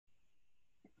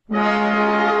Welcome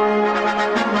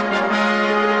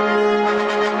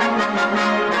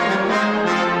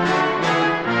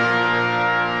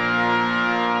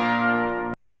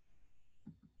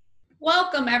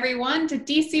everyone to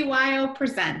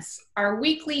DCYOPresents, our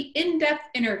weekly in-depth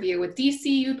interview with DC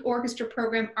Youth Orchestra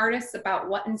Program artists about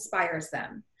what inspires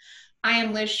them. I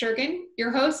am Liz Shergin,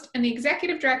 your host and the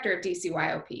Executive Director of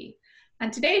DCYOP.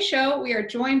 On today's show, we are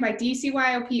joined by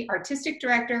DCYOP Artistic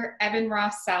Director, Evan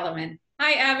Ross Salomon.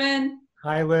 Hi, Evan.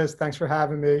 Hi, Liz. Thanks for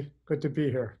having me. Good to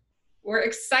be here. We're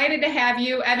excited to have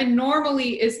you. Evan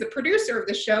normally is the producer of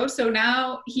the show, so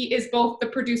now he is both the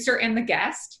producer and the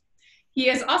guest. He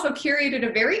has also curated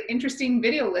a very interesting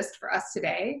video list for us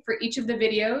today. For each of the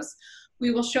videos, we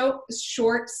will show a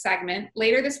short segment.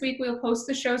 Later this week, we'll post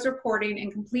the show's reporting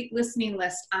and complete listening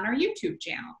list on our YouTube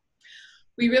channel.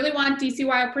 We really want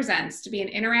DCYOPresents to be an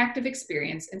interactive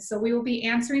experience, and so we will be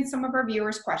answering some of our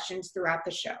viewers' questions throughout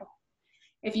the show.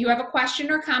 If you have a question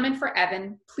or comment for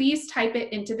Evan, please type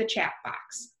it into the chat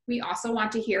box. We also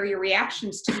want to hear your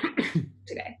reactions to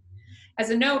today.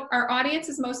 As a note, our audience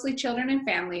is mostly children and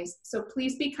families, so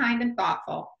please be kind and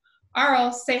thoughtful.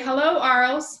 Arls, say hello,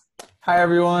 Arls. Hi,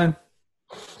 everyone.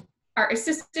 Our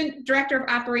Assistant Director of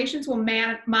Operations will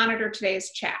monitor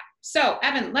today's chat. So,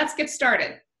 Evan, let's get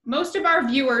started. Most of our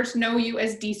viewers know you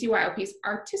as DCYOP's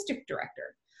Artistic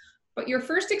Director, but your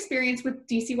first experience with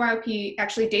DCYOP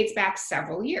actually dates back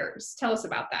several years. Tell us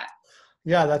about that.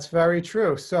 Yeah, that's very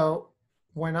true. So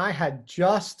when I had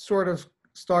just sort of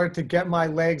started to get my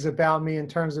legs about me in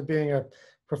terms of being a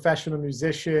professional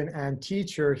musician and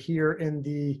teacher here in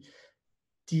the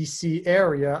DC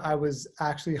area, I was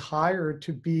actually hired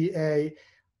to be a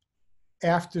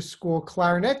after-school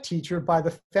clarinet teacher by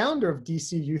the founder of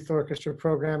DC Youth Orchestra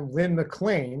Program, Lynn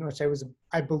McLean, which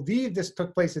I believe this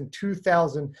took place in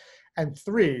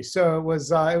 2003. So it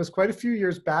was quite a few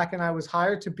years back, and I was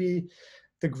hired to be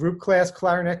the group class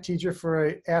clarinet teacher for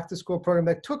an after-school program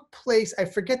that took place, I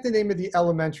forget the name of the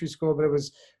elementary school, but it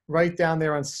was right down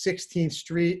there on 16th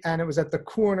Street, and it was at the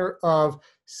corner of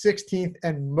 16th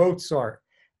and Mozart.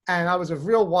 And I was a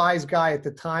real wise guy at the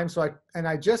time, so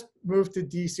I just moved to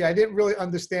DC. I didn't really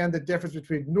understand the difference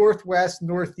between Northwest,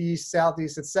 Northeast,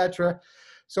 Southeast, etc.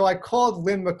 So I called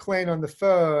Lynn McLean on the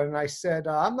phone, and I said,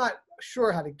 I'm not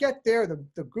sure how to get there.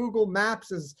 The Google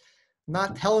Maps is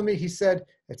not telling me. He said,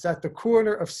 it's at the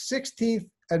corner of 16th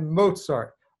and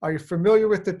Mozart. Are you familiar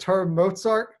with the term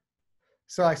Mozart?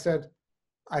 So I said,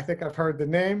 I think I've heard the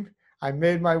name. I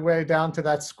made my way down to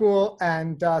that school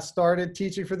and started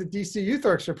teaching for the DC Youth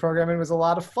Orchestra Program, and it was a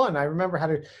lot of fun. I remember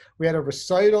we had a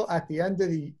recital at the end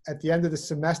of the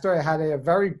semester. I had a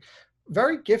very,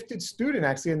 very gifted student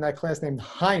actually in that class named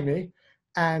Jaime,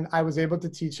 and I was able to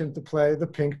teach him to play the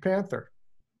Pink Panther.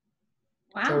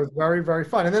 Wow. So it was very, very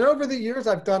fun. And then over the years,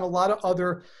 I've done a lot of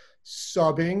other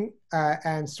subbing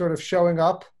and sort of showing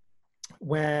up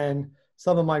when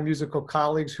some of my musical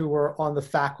colleagues who were on the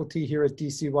faculty here at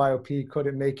DCYOP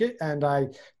couldn't make it. And I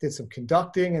did some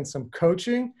conducting and some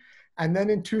coaching. And then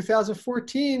in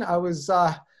 2014, I was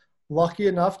lucky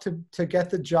enough to get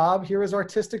the job here as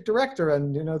artistic director.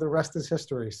 And, you know, the rest is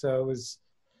history. So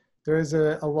there is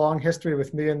a long history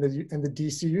with me in the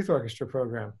DC Youth Orchestra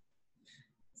Program.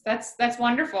 That's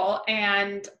wonderful.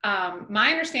 And my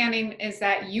understanding is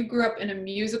that you grew up in a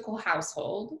musical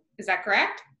household. Is that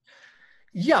correct?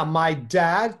 Yeah, my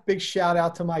dad, big shout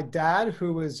out to my dad,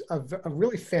 who was a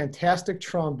really fantastic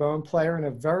trombone player and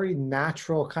a very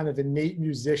natural kind of innate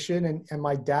musician. And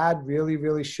my dad really,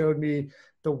 really showed me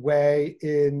the way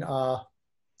in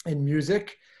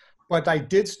music. But I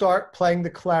did start playing the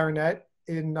clarinet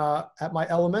at my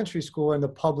elementary school in the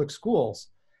public schools.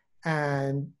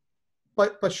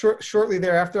 But shortly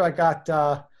thereafter, I got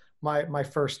my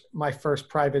first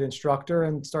private instructor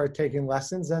and started taking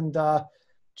lessons, and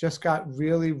just got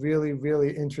really, really,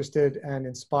 really interested and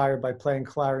inspired by playing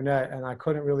clarinet, and I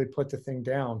couldn't really put the thing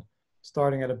down,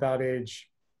 starting at about age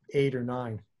 8 or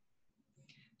 9.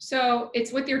 So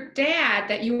it's with your dad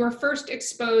that you were first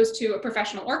exposed to a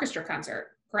professional orchestra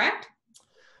concert, correct?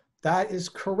 That is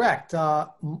correct.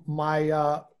 One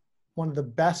of the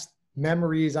best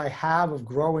memories I have of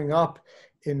growing up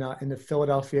in the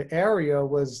Philadelphia area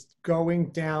was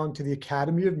going down to the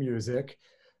Academy of Music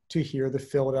to hear the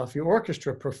Philadelphia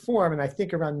Orchestra perform. And I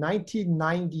think around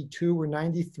 1992 or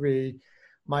 93,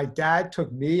 my dad took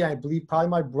me, I believe probably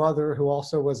my brother, who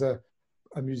also was a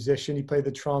musician. He played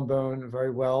the trombone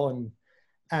very well.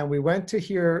 And we went to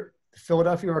hear the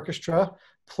Philadelphia Orchestra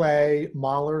play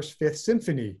Mahler's Fifth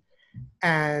Symphony.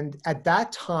 And at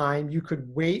that time, you could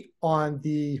wait on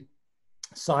the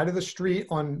side of the street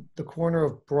on the corner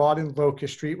of Broad and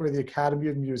Locust Street, where the Academy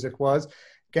of Music was,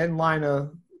 get in line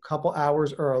couple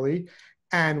hours early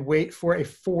and wait for a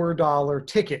 $4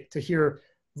 ticket to hear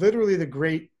literally the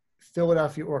great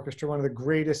Philadelphia Orchestra, one of the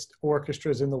greatest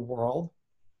orchestras in the world.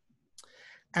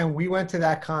 And we went to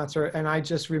that concert, and I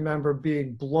just remember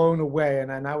being blown away.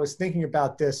 And I was thinking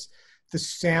about this, the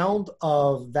sound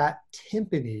of that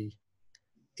timpani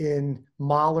in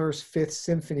Mahler's Fifth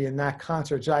Symphony in that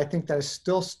concert. I think that is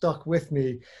still stuck with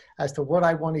me as to what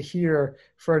I want to hear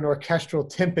for an orchestral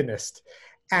timpanist.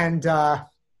 And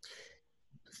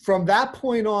from that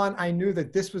point on, I knew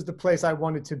that this was the place I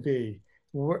wanted to be.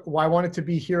 I wanted to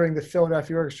be hearing the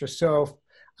Philadelphia Orchestra. So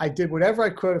I did whatever I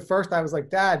could. At first, I was like,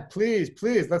 Dad, please,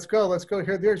 let's go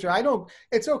hear the orchestra.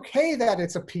 It's okay that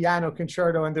it's a piano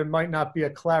concerto and there might not be a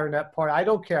clarinet part. I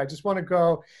don't care. I just want to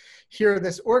go hear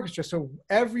this orchestra. So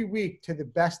every week, to the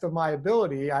best of my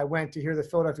ability, I went to hear the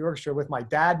Philadelphia Orchestra with my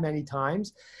dad many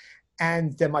times,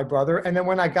 and then my brother. And then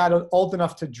when I got old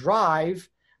enough to drive,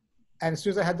 and as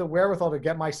soon as I had the wherewithal to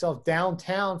get myself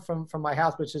downtown from my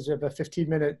house, which is a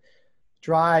 15-minute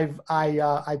drive,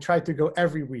 I tried to go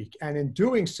every week. And in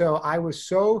doing so, I was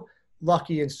so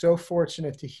lucky and so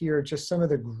fortunate to hear just some of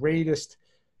the greatest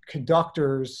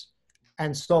conductors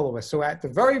and soloists. So at the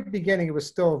very beginning, it was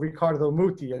still Riccardo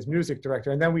Muti as music director.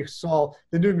 And then we saw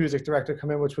the new music director come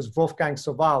in, which was Wolfgang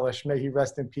Sawallisch. May he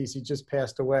rest in peace. He just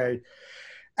passed away.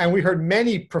 And we heard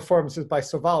many performances by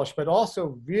Sawallisch, but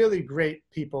also really great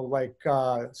people like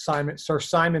Sir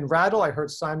Simon Rattle. I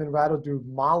heard Simon Rattle do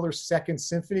Mahler's Second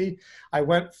Symphony. I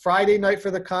went Friday night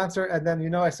for the concert, and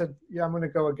then, I said, yeah, I'm going to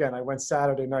go again. I went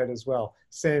Saturday night as well.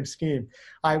 Same scheme.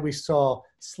 We saw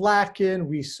Slatkin.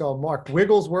 We saw Mark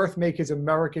Wigglesworth make his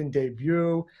American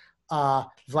debut.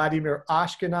 Vladimir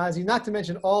Ashkenazy, not to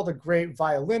mention all the great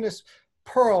violinists,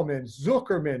 Perlman,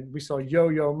 Zuckerman. We saw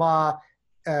Yo-Yo Ma.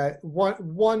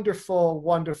 Wonderful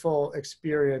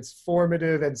experience,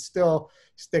 formative, and still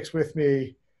sticks with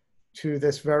me to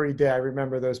this very day. I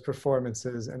remember those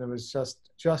performances, and it was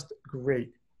just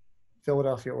great.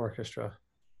 Philadelphia Orchestra.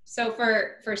 So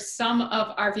for some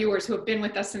of our viewers who have been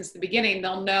with us since the beginning,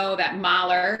 they'll know that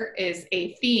Mahler is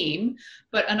a theme,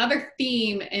 but another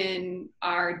theme in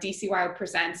our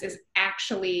DCYOPresents is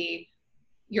actually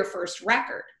your first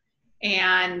record.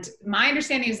 And my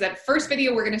understanding is that first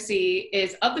video we're going to see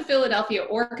is of the Philadelphia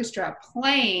Orchestra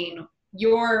playing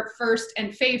your first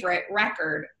and favorite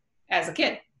record as a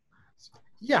kid.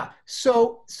 Yeah.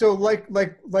 So like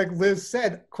Liz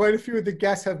said, quite a few of the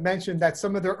guests have mentioned that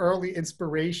some of their early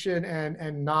inspiration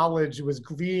and knowledge was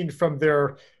gleaned from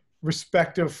their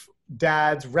respective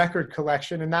dad's record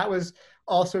collection. And that was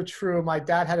also true. My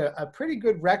dad had a pretty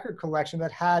good record collection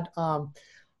that had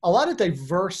a lot of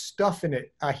diverse stuff in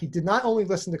it. He did not only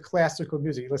listen to classical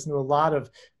music, he listened to a lot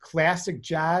of classic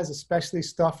jazz, especially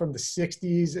stuff from the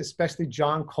 60s, especially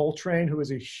John Coltrane, who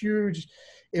was a huge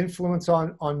influence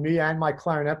on me and my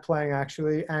clarinet playing,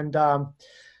 actually. And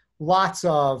lots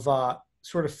of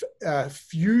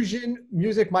fusion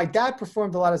music. My dad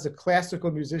performed a lot as a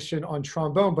classical musician on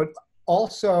trombone, but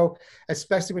also,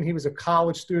 especially when he was a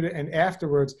college student and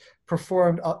afterwards,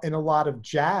 performed in a lot of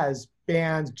jazz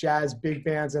bands, jazz big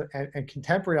bands, and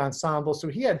contemporary ensembles. So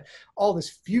he had all this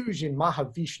fusion,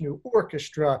 Mahavishnu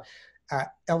Orchestra,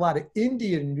 a lot of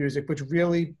Indian music, which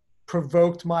really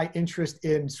provoked my interest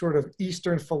in sort of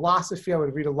Eastern philosophy. I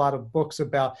would read a lot of books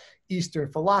about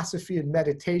Eastern philosophy and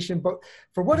meditation. But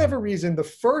for whatever reason, the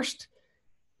first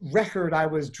record I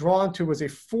was drawn to was a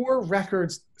 4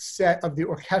 records set of the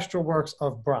orchestral works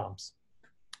of Brahms.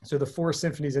 So the 4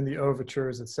 symphonies and the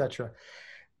overtures, etc.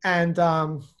 And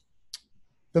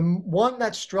the one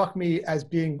that struck me as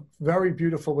being very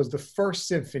beautiful was the First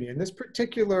Symphony. And this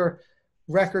particular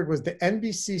record was the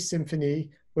NBC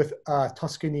Symphony with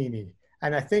Toscanini.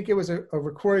 And I think it was a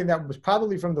recording that was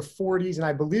probably from the 40s, and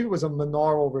I believe it was a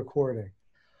monaural recording.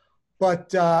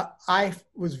 But I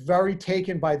was very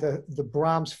taken by the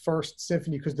Brahms First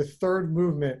Symphony because the third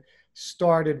movement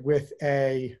started with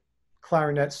a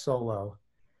clarinet solo.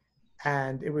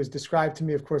 And it was described to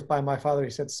me, of course, by my father. He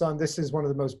said, son, this is one of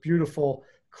the most beautiful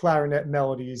clarinet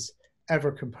melodies ever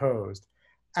composed.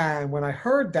 And when I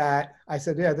heard that, I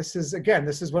said, yeah, this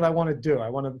is what I want to do. I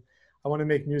want to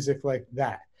make music like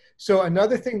that. So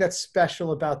another thing that's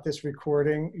special about this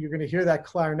recording, you're going to hear that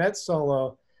clarinet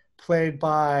solo played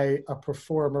by a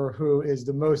performer who is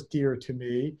the most dear to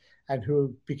me and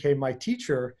who became my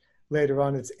teacher later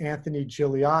on. It's Anthony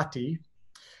Gigliotti.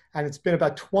 And it's been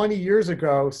about 20 years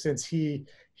ago since he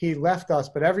left us,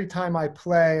 but every time I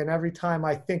play and every time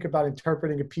I think about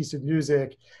interpreting a piece of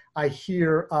music, I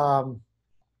hear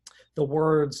the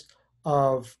words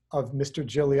of Mr.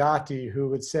 Gigliotti, who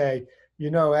would say,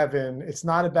 Evan, it's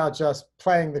not about just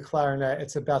playing the clarinet,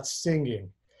 it's about singing.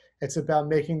 It's about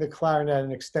making the clarinet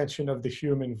an extension of the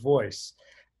human voice.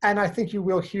 And I think you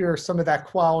will hear some of that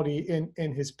quality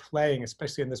in his playing,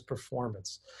 especially in this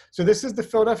performance. So this is the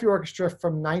Philadelphia Orchestra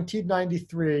from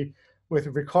 1993 with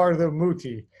Riccardo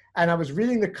Muti. And I was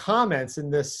reading the comments in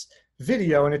this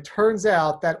video, and it turns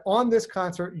out that on this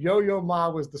concert, Yo-Yo Ma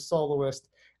was the soloist,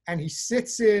 and he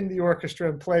sits in the orchestra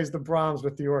and plays the Brahms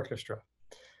with the orchestra.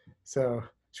 So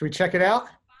should we check it out?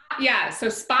 Yeah, so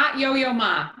spot Yo-Yo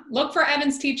Ma. Look for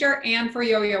Evan's teacher and for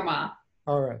Yo-Yo Ma.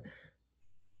 All right.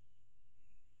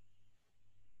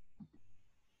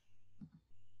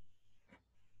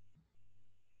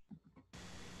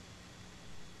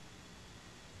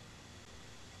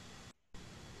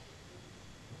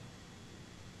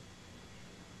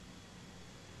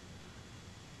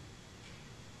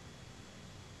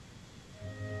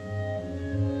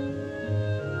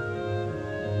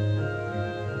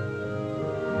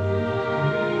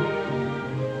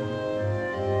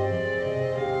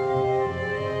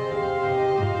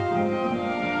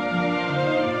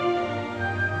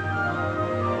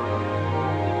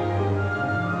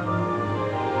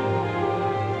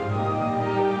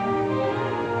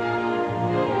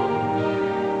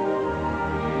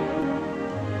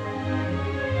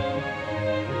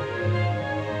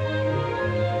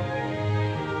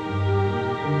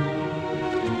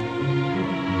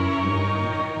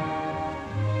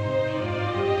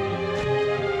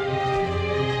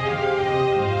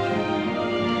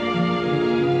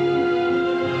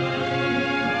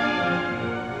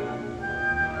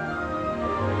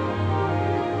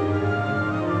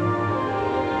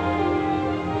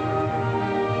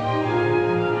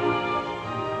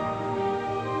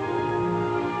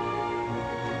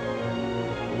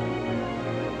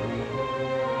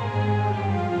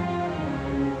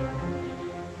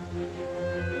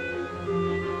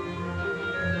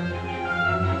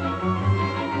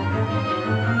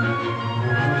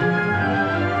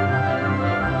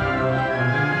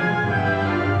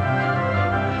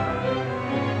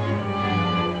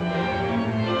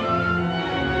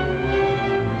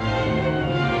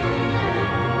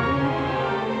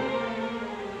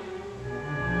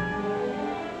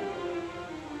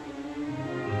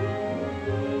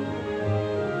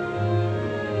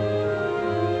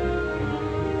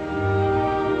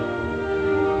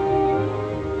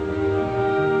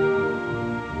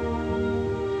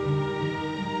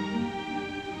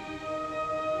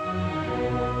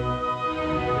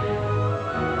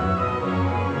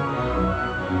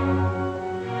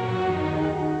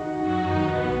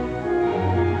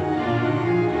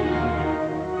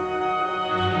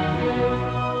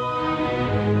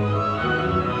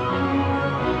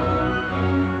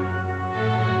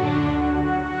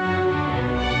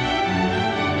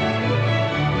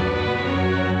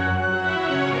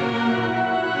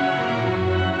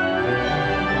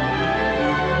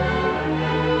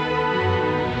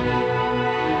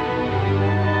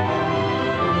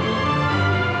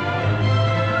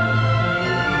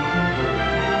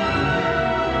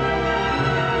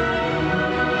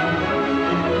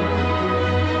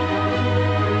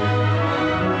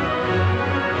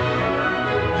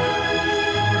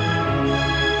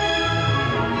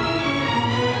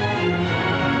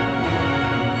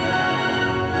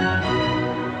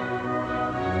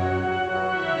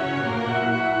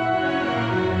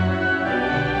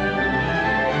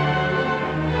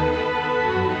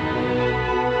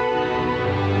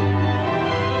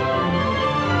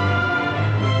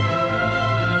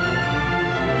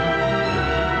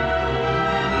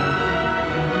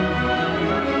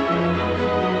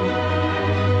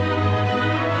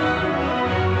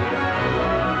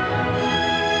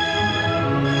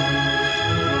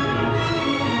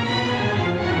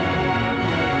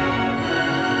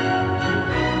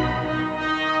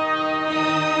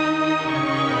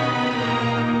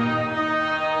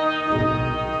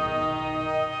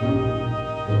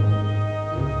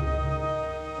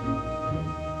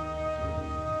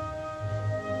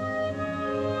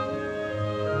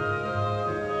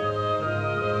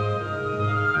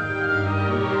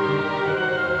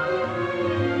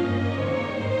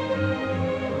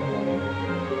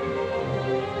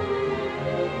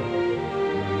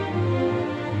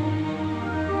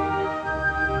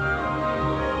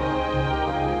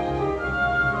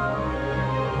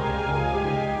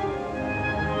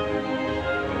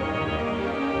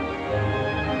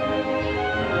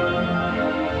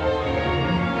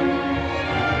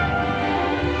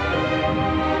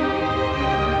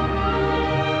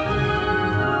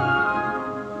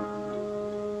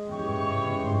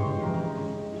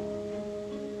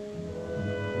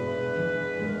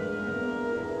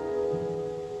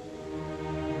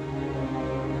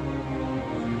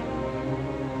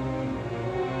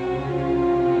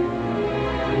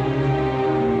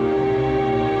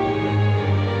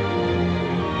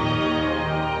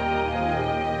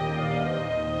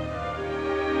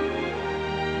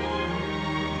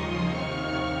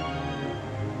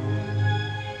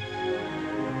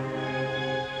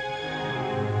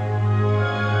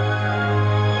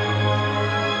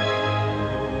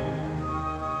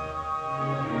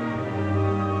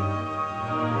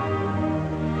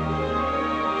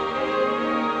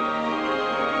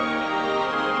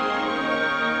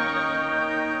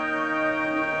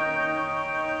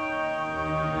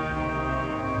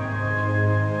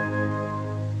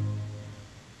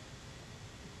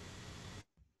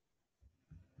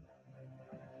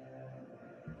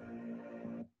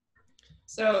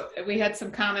 So we had some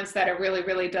comments that it really,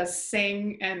 really does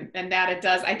sing, and that it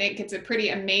does. I think it's a pretty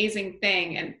amazing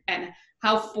thing, and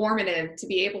how formative to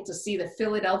be able to see the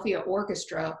Philadelphia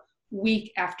Orchestra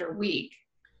week after week.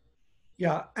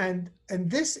 Yeah, and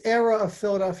this era of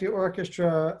Philadelphia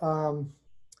Orchestra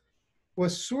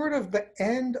was sort of the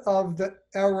end of the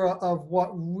era of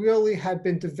what really had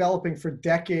been developing for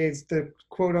decades, the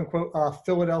quote unquote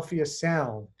Philadelphia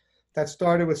sound that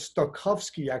started with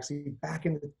Stokowski actually back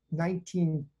in the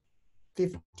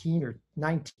 1915 or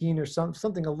 19 or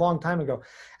something a long time ago,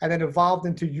 and then evolved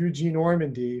into Eugene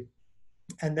Ormandy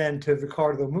and then to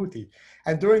Riccardo Muti.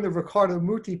 And during the Riccardo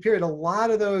Muti period, a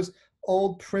lot of those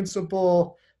old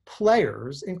principal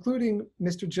players, including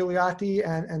Mr. Gigliotti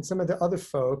and some of the other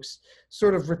folks,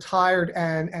 sort of retired,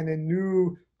 and a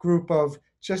new group of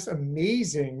just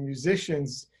amazing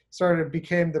musicians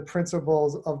became the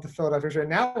principals of the Philadelphia Orchestra. And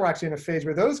now we're actually in a phase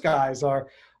where those guys are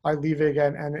leaving,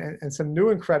 and some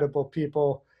new incredible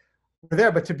people were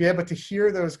there. But to be able to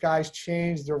hear those guys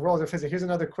change their roles. Here's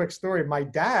another quick story. My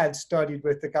dad studied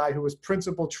with the guy who was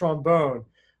principal trombone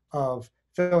of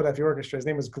Philadelphia Orchestra. His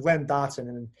name was Glenn Dotson,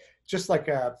 and just like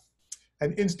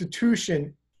an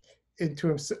institution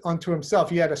unto himself.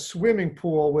 He had a swimming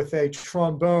pool with a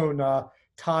trombone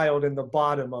tiled in the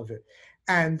bottom of it.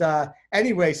 And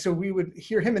anyway, so we would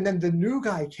hear him, and then the new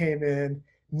guy came in,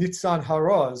 Nitzan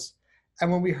Haroz,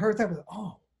 and when we heard that, we were,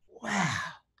 oh, wow.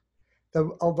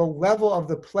 The level of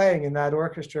the playing in that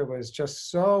orchestra was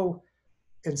just so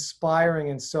inspiring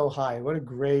and so high. What a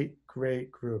great,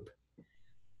 great group.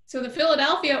 So the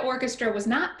Philadelphia Orchestra was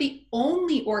not the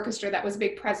only orchestra that was a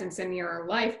big presence in your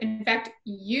life. In fact,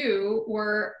 you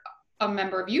were a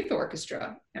member of youth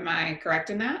orchestra. Am I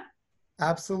correct in that?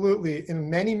 Absolutely. In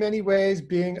many, many ways,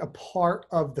 being a part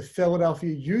of the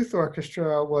Philadelphia Youth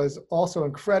Orchestra was also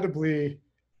incredibly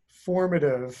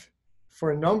formative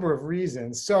for a number of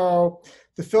reasons. So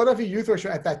the Philadelphia Youth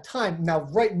Orchestra at that time, now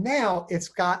right now, it's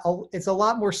a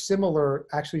lot more similar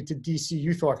actually to DC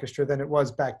Youth Orchestra than it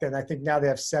was back then. I think now they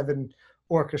have 7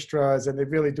 orchestras, and they're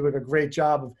really doing a great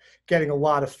job of getting a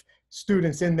lot of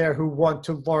students in there who want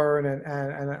to learn,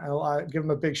 and I'll give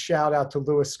them a big shout out to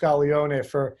Louis Scaglione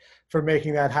for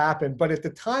making that happen. But at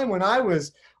the time when I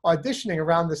was auditioning,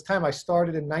 around this time, I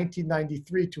started in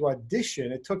 1993 to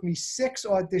audition. It took me 6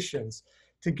 auditions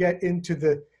to get into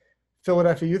the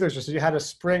Philadelphia Youth Orchestra. So you had a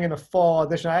spring and a fall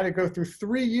audition. I had to go through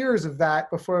 3 years of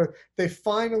that before they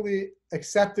finally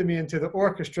accepted me into the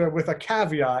orchestra with a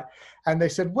caveat. And they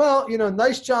said, well,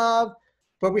 nice job,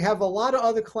 but we have a lot of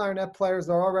other clarinet players.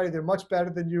 They're much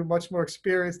better than you, much more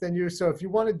experienced than you. So if you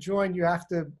want to join, you have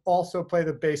to also play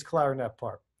the bass clarinet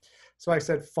part. So I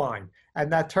said, fine.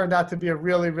 And that turned out to be a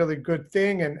really, really good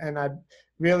thing. And I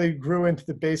really grew into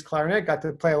the bass clarinet, got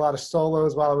to play a lot of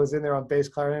solos while I was in there on bass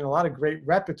clarinet, a lot of great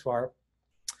repertoire,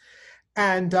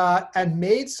 and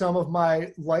made some of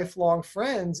my lifelong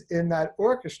friends in that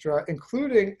orchestra,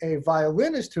 including a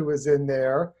violinist who was in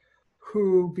there,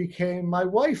 who became my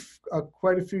wife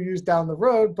quite a few years down the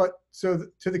road. But so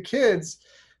to the kids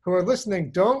who are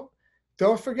listening, don't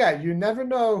forget, you never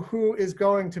know who is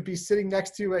going to be sitting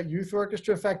next to you at youth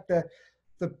orchestra. In fact,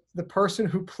 the person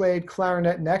who played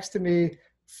clarinet next to me,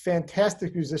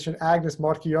 fantastic musician, Agnes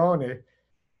Marchione.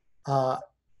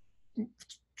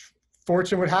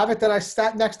 Fortune would have it that I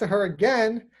sat next to her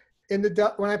again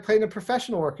when I played in a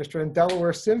professional orchestra in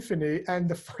Delaware Symphony. And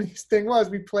the funniest thing was,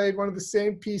 we played one of the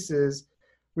same pieces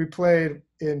we played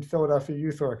in Philadelphia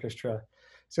Youth Orchestra.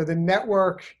 So the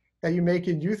network that you make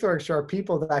in youth orchestra are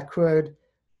people that could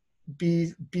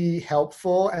be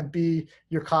helpful and be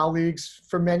your colleagues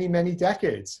for many, many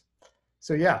decades.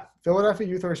 So yeah, Philadelphia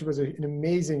Youth Orchestra was an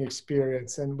amazing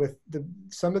experience. And with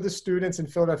some of the students in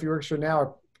Philadelphia Orchestra now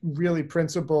are really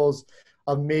principals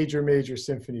of major, major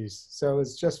symphonies. So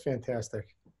it's just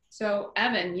fantastic. So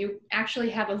Evan, you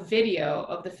actually have a video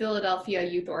of the Philadelphia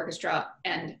Youth Orchestra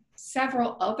and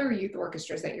several other youth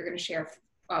orchestras that you're going to share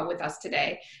with us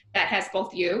today that has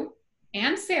both you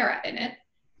and Sarah in it.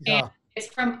 Yeah. And it's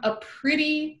from a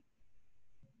pretty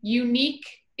unique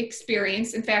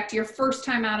experience. In fact, your first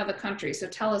time out of the country. So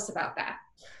tell us about that.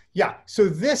 Yeah, so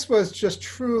this was just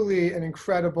truly an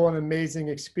incredible and amazing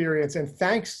experience. And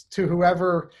thanks to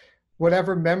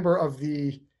whatever member of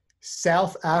the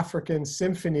South African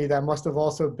Symphony that must have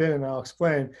also been, and I'll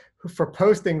explain, for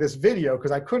posting this video,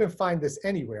 because I couldn't find this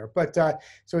anywhere. But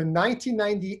so in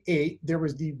 1998, there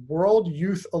was the World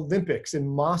Youth Olympics in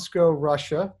Moscow,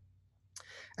 Russia.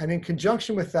 And in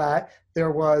conjunction with that,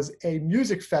 there was a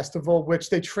music festival, which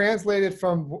they translated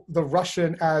from the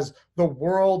Russian as the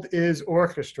World is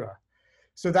Orchestra.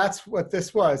 So that's what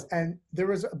this was. And there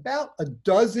was about a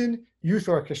dozen youth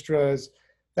orchestras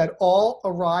that all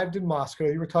arrived in Moscow.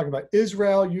 You were talking about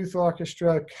Israel Youth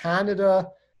Orchestra, Canada,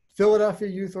 Philadelphia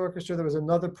Youth Orchestra. There was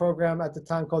another program at the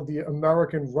time called the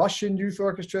American Russian Youth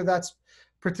Orchestra that's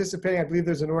participating. I believe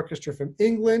there's an orchestra from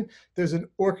England. There's an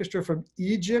orchestra from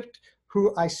Egypt,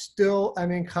 who I still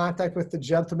am in contact with, the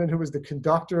gentleman who was the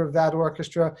conductor of that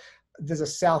orchestra. There's a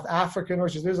South African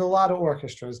orchestra. There's a lot of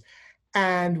orchestras.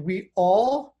 And we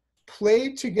all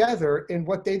played together in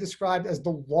what they described as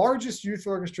the largest youth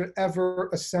orchestra ever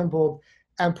assembled,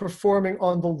 and performing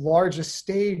on the largest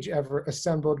stage ever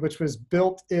assembled, which was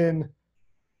built in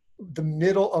the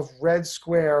middle of Red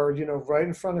Square, you know, right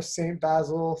in front of St.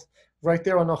 Basil's, right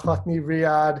there on the Chutney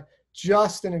Riyadh.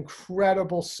 Just an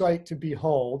incredible sight to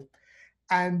behold.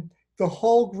 And the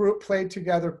whole group played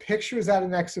together, pictures at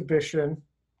an exhibition,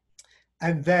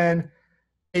 and then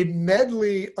a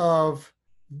medley of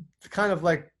kind of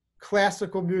like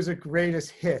classical music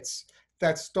greatest hits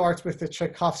that starts with the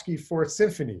Tchaikovsky Fourth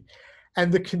Symphony.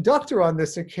 And the conductor on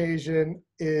this occasion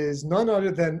is none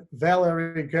other than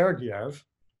Valery Gergiev,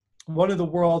 one of the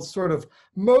world's sort of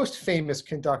most famous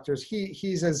conductors.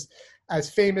 He's as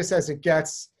famous as it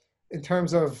gets in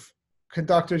terms of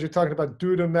conductors. You're talking about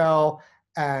Dudamel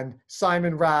and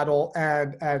Simon Rattle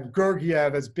and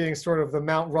Gergiev as being sort of the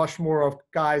Mount Rushmore of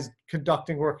guys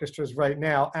conducting orchestras right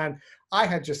now. And I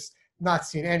had just not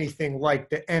seen anything like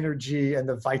the energy and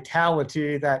the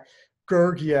vitality that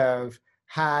Gergiev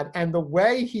had, and the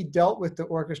way he dealt with the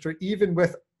orchestra, even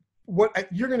with what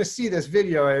you're going to see this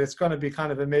video, and it's going to be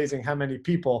kind of amazing how many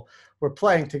people were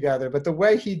playing together, but the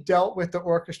way he dealt with the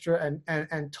orchestra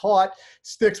and taught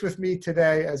sticks with me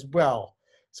today as well.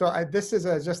 So this is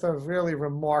just a really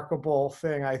remarkable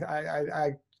thing.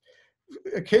 I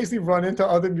occasionally run into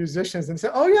other musicians and say,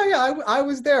 oh yeah, I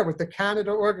was there with the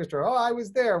Canada Orchestra. Oh, I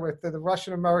was there with the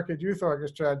Russian American Youth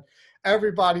Orchestra. And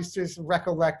everybody just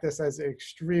recollect this as an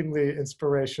extremely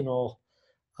inspirational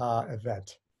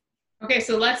event. Okay,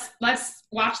 so let's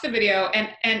watch the video.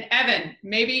 And Evan,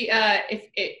 maybe if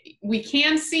we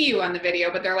can see you on the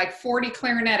video, but there are like 40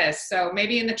 clarinetists. So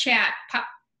maybe in the chat,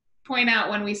 point out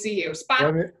when we see you.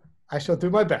 Spot. I shall do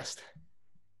my best.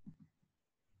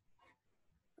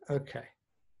 Okay.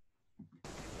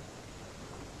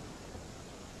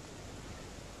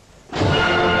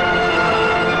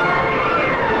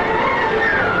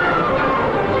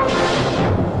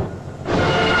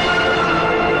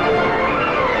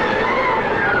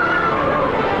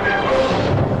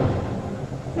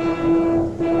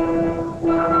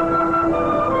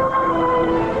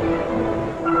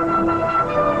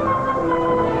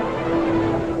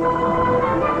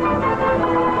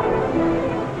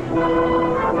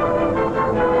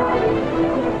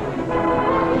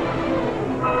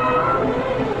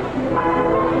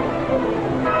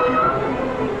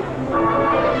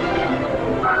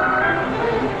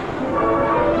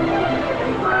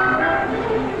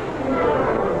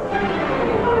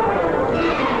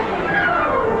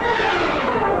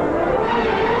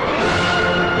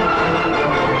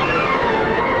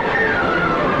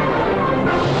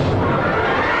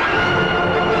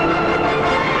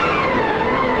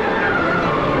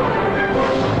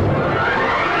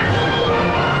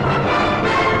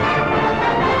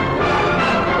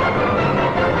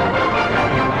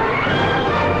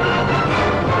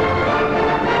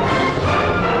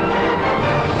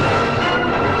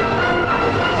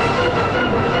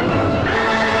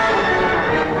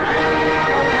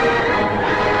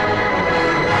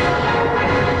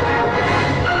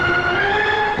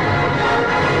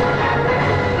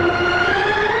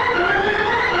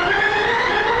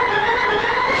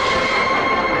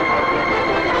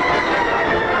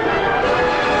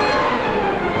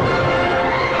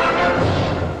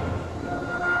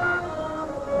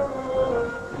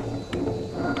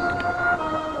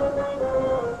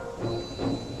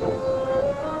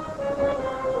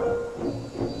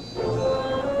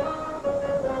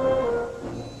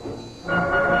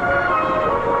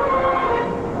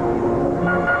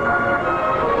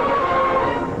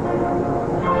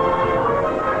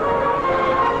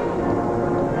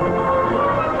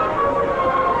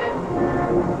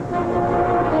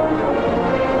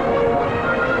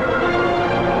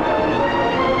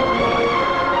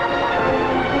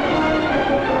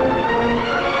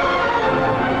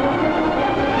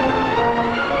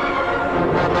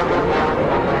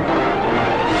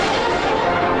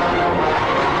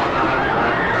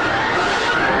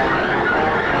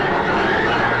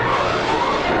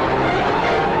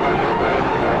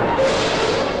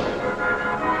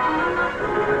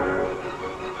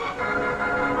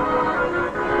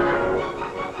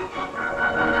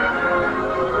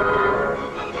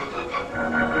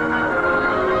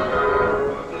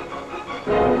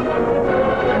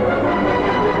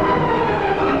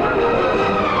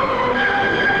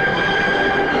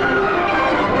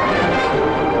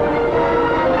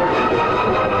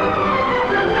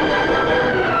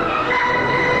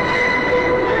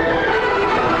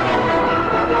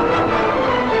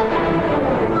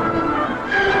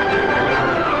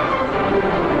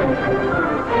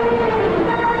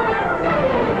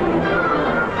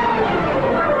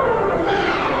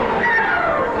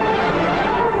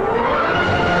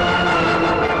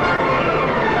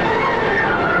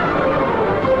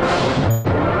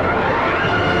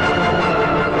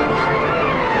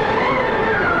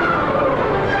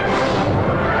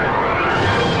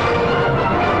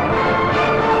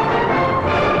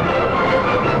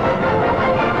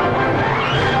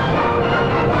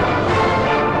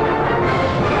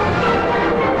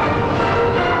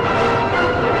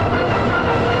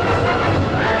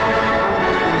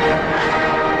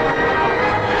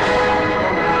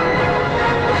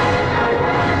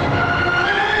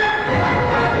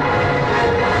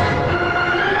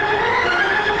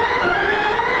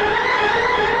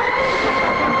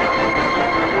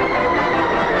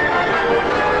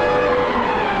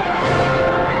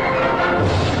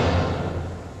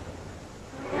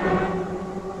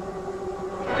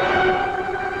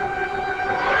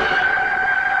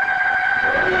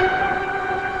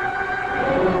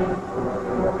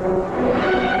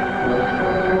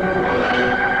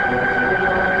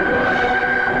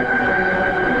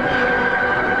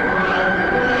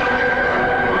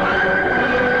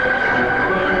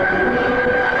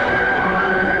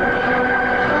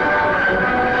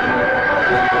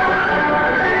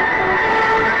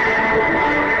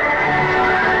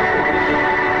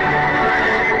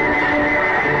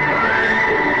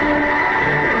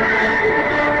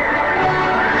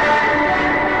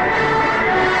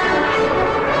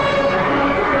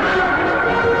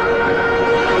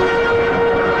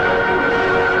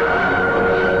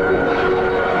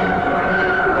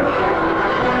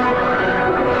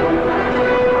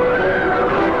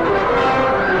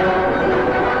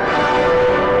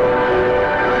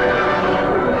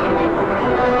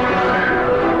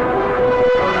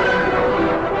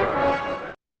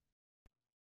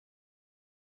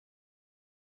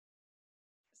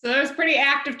 pretty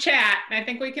active chat. I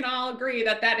think we can all agree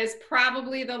that that is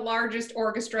probably the largest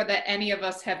orchestra that any of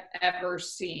us have ever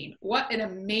seen. What an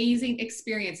amazing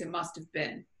experience it must have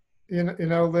been.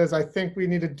 Liz, I think we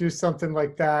need to do something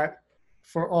like that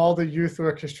for all the youth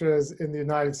orchestras in the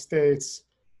United States.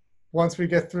 Once we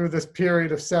get through this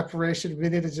period of separation, we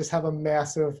need to just have a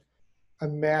massive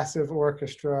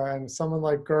orchestra, and someone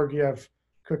like Gergiev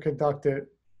could conduct it.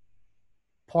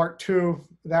 Part 2,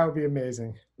 that would be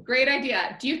amazing. Great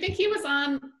idea. Do you think he was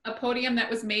on a podium that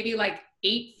was maybe like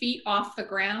 8 feet off the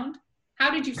ground? How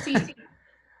did you see him?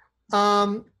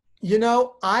 I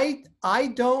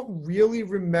don't really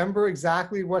remember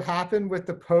exactly what happened with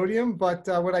the podium, but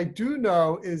what I do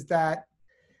know is that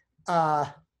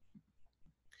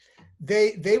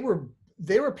they were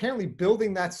apparently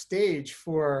building that stage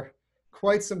for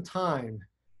quite some time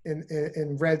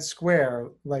in Red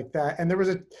Square like that. And there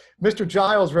was Mr.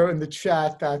 Giles wrote in the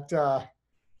chat that,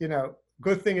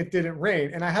 good thing it didn't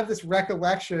rain. And I have this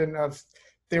recollection of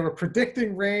they were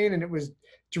predicting rain and it was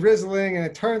drizzling, and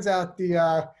it turns out we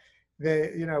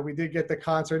did get the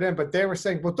concert in, but they were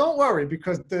saying, well, don't worry,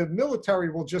 because the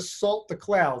military will just salt the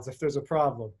clouds if there's a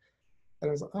problem. And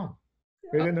I was like, oh,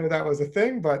 we didn't know that was a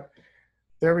thing, but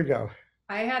there we go.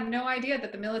 I had no idea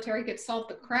that the military could salt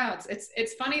the crowds.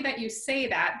 It's funny that you say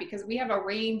that, because we have a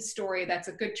rain story that's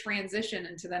a good transition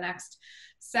into the next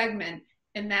segment,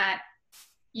 in that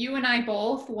you and I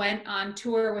both went on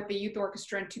tour with the youth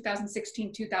orchestra in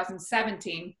 2016,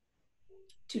 2017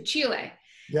 to Chile.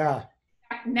 Yeah.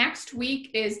 Next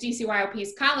week is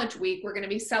DCYOP's College Week. We're going to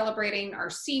be celebrating our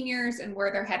seniors and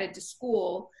where they're headed to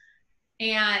school.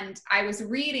 And I was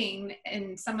reading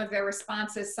in some of their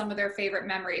responses, some of their favorite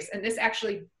memories. And this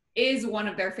actually is one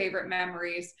of their favorite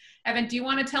memories. Evan, do you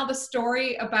want to tell the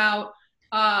story about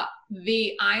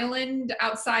the island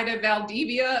outside of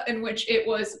Valdivia in which it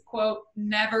was, quote,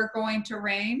 never going to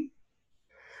rain?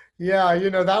 Yeah,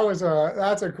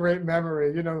 that's a great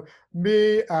memory.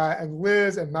 Me and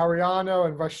Liz and Mariano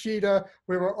and Rashida,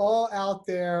 we were all out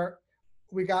there.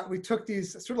 We took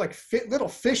these sort of like little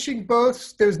fishing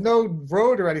boats. There's no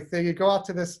road or anything. You go out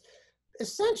to this,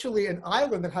 essentially an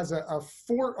island that has a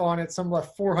fort on it, some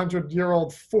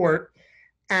 400-year-old fort.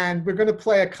 And we're going to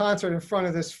play a concert in front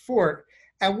of this fort.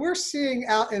 And we're seeing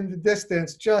out in the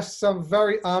distance just some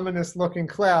very ominous looking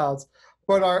clouds.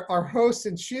 But our hosts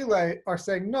in Chile are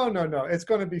saying, no, it's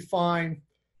going to be fine.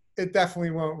 It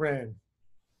definitely won't rain.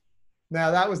 Now,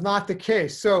 that was not the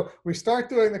case. So we start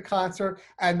doing the concert,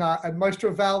 and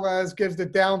Maestro Valdez gives the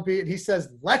downbeat. He says,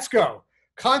 let's go.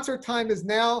 Concert time is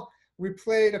now. We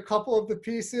played a couple of the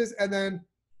pieces, and then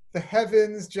the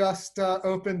heavens just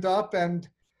opened up, and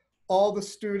all the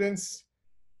students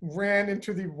ran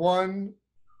into the one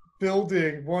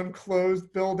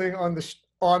closed building on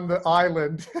the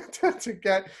island to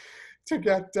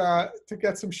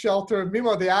get some shelter.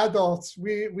 Meanwhile, the adults,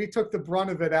 we took the brunt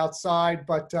of it outside,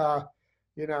 but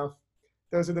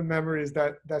those are the memories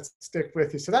that stick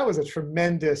with you. So that was a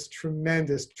tremendous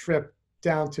trip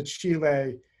down to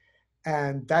Chile.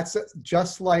 And that's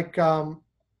just like the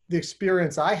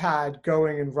experience I had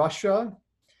going in Russia.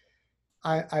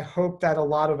 I hope that a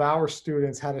lot of our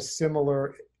students had a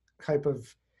similar type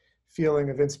of feeling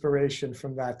of inspiration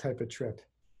from that type of trip.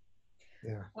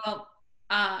 Yeah. Well,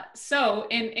 so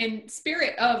in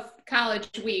spirit of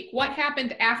College Week, what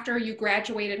happened after you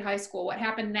graduated high school? What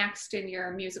happened next in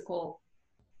your musical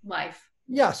life?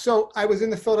 Yeah, so I was in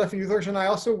the Philadelphia Youth Orchestra, and I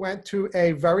also went to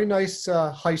a very nice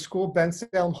high school, Ben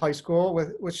Salem High School,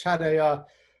 which had a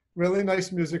really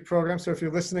nice music program. So if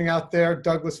you're listening out there,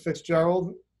 Douglas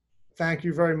Fitzgerald, thank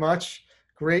you very much.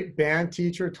 Great band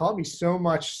teacher, taught me so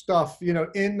much stuff.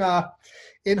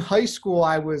 In high school,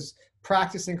 I was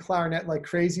practicing clarinet like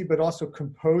crazy, but also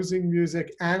composing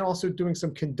music and also doing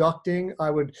some conducting. I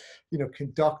would,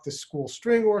 conduct the school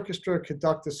string orchestra,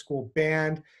 conduct the school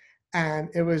band.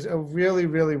 And it was a really,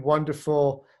 really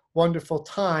wonderful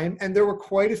time. And there were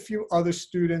quite a few other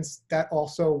students that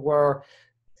also were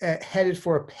headed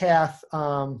for a path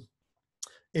as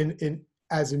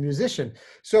a musician.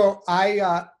 So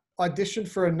I auditioned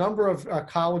for a number of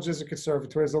colleges and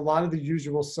conservatories, a lot of the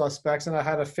usual suspects, and I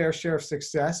had a fair share of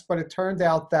success. But it turned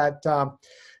out that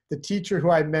the teacher who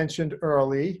I mentioned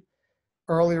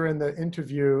earlier in the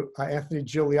interview, Anthony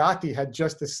Gigliotti, had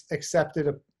just accepted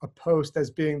a post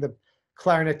as being the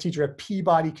clarinet teacher at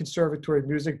Peabody Conservatory of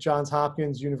Music, Johns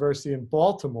Hopkins University in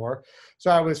Baltimore.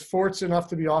 So I was fortunate enough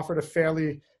to be offered a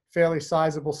fairly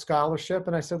sizable scholarship,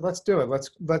 and I said, let's do it.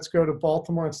 Let's go to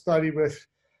Baltimore and study with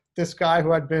this guy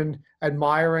who I'd been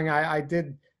admiring. I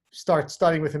did start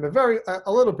studying with him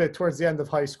a little bit towards the end of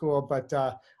high school, but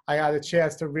I had a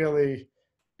chance to really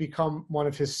become one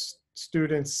of his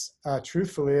students,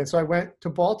 truthfully. And so I went to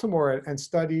Baltimore and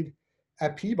studied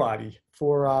at Peabody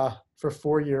for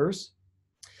 4 years.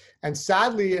 And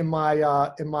sadly, in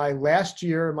my last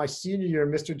year, in my senior year,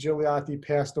 Mr. Gigliotti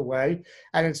passed away.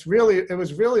 And it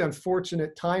was really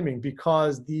unfortunate timing,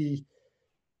 because the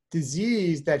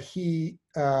disease that he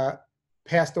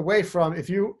passed away from, if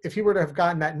he were to have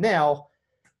gotten that now,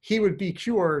 he would be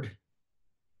cured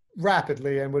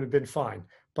rapidly and would have been fine.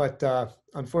 But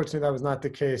unfortunately, that was not the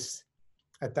case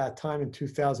at that time in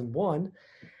 2001.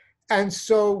 And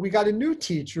so we got a new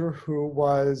teacher who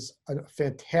was a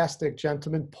fantastic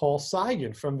gentleman, Paul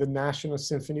Seigan from the National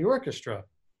Symphony Orchestra.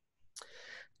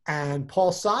 And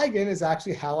Paul Seigan is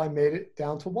actually how I made it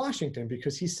down to Washington,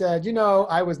 because he said,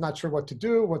 I was not sure what to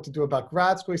do about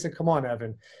grad school. He said, come on,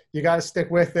 Evan, you got to stick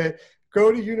with it.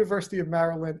 Go to University of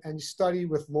Maryland and you study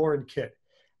with Lauren Kitt.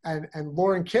 And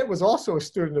Lauren Kitt was also a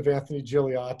student of Anthony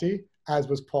Gigliotti, as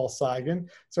was Paul Seigan.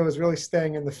 So it was really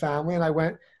staying in the family. And I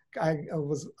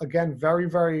was, again, very,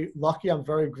 very lucky. I'm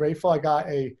very grateful. I got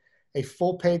a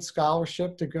full paid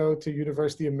scholarship to go to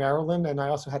University of Maryland. And I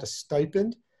also had a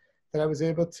stipend that I was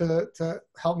able to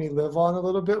help me live on a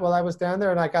little bit while I was down there.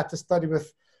 And I got to study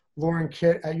with Lauren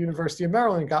Kitt at University of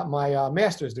Maryland and got my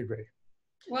master's degree.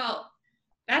 Well,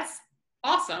 that's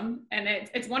awesome. And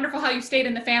it's wonderful how you stayed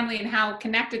in the family and how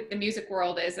connected the music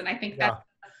world is. And I think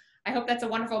I hope that's a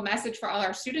wonderful message for all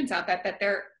our students out there, that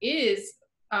there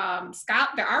are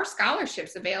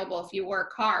scholarships available if you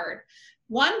work hard.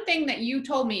 One thing that you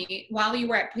told me while you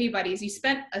were at Peabody is you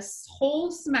spent a whole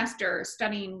semester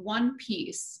studying one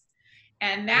piece.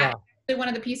 And that's one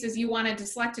of the pieces you wanted to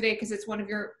select today, because it's one of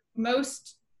the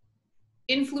most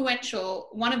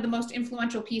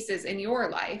influential pieces in your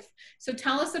life. So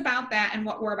tell us about that and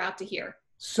what we're about to hear.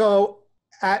 So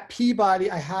at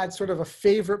Peabody, I had sort of a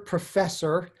favorite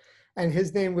professor, and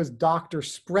his name was Dr.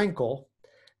 Sprinkle.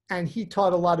 And he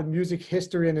taught a lot of music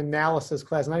history and analysis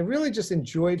class. And I really just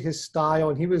enjoyed his style.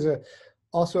 And he was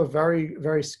also a very,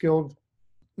 very skilled,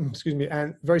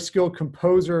 and very skilled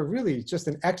composer, really just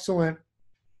an excellent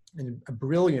and a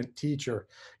brilliant teacher.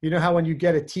 You know how when you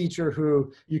get a teacher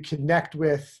who you connect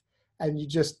with and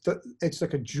it's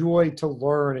like a joy to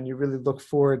learn, and you really look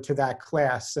forward to that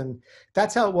class. And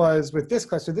that's how it was with this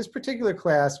class. So this particular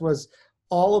class was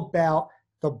all about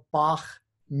the Bach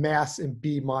Mass in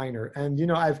B minor. And,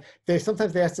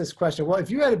 sometimes they ask this question, well, if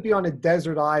you had to be on a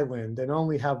desert island and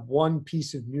only have one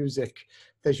piece of music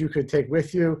that you could take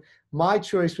with you, my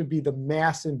choice would be the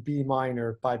Mass in B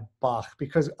minor by Bach,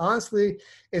 because honestly,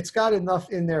 it's got enough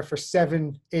in there for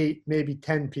 7, 8, maybe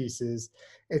 10 pieces.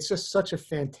 It's just such a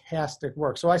fantastic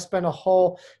work. So I spent a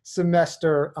whole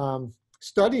semester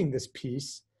studying this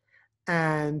piece.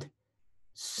 And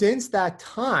since that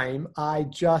time, I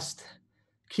just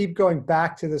keep going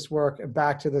back to this work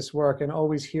and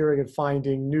always hearing and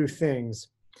finding new things.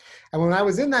 And when I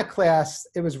was in that class,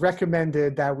 it was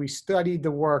recommended that we studied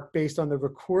the work based on the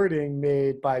recording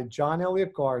made by John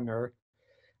Eliot Gardner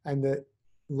and the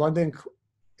London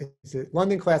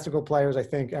Classical Players, I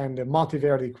think, and the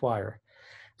Monteverdi Choir.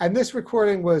 And this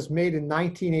recording was made in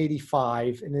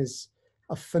 1985 and is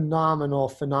a phenomenal,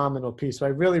 phenomenal piece. So I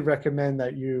really recommend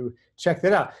that you check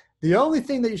that out. The only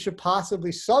thing that you should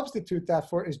possibly substitute that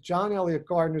for is John Eliot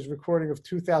Gardner's recording of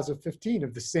 2015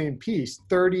 of the same piece.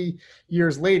 30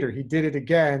 years later, he did it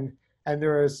again. And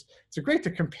it's great to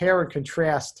compare and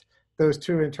contrast those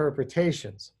two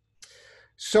interpretations.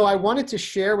 So I wanted to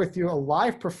share with you a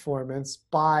live performance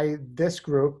by this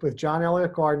group with John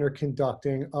Eliot Gardner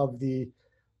conducting of the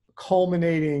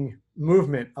culminating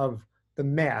movement of the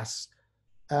Mass.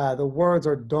 The words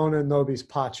are Dona nobis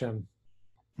pacem,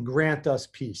 grant us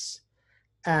peace.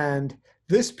 And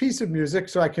this piece of music,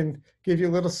 so I can give you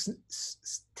a little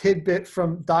tidbit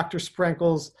from Dr.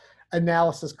 Sprinkle's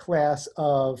analysis class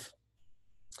of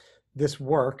this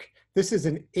work. This is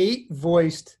an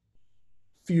 8-voiced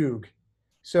fugue.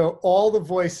 So all the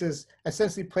voices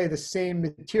essentially play the same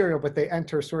material, but they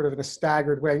enter sort of in a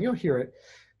staggered way, and you'll hear it.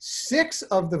 6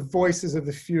 of the voices of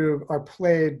the fugue are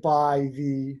played by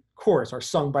the chorus, or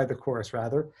sung by the chorus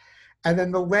rather. And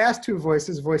then the last 2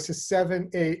 voices, voices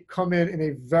 7, 8, come in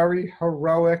a very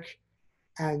heroic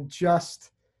and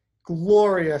just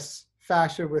glorious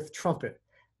fashion with trumpet.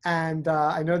 And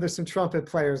I know there's some trumpet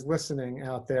players listening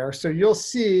out there. So you'll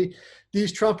see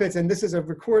these trumpets, and this is a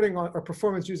recording or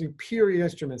performance using period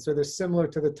instruments. So they're similar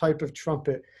to the type of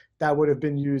trumpet that would have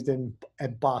been used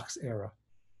at Bach's era.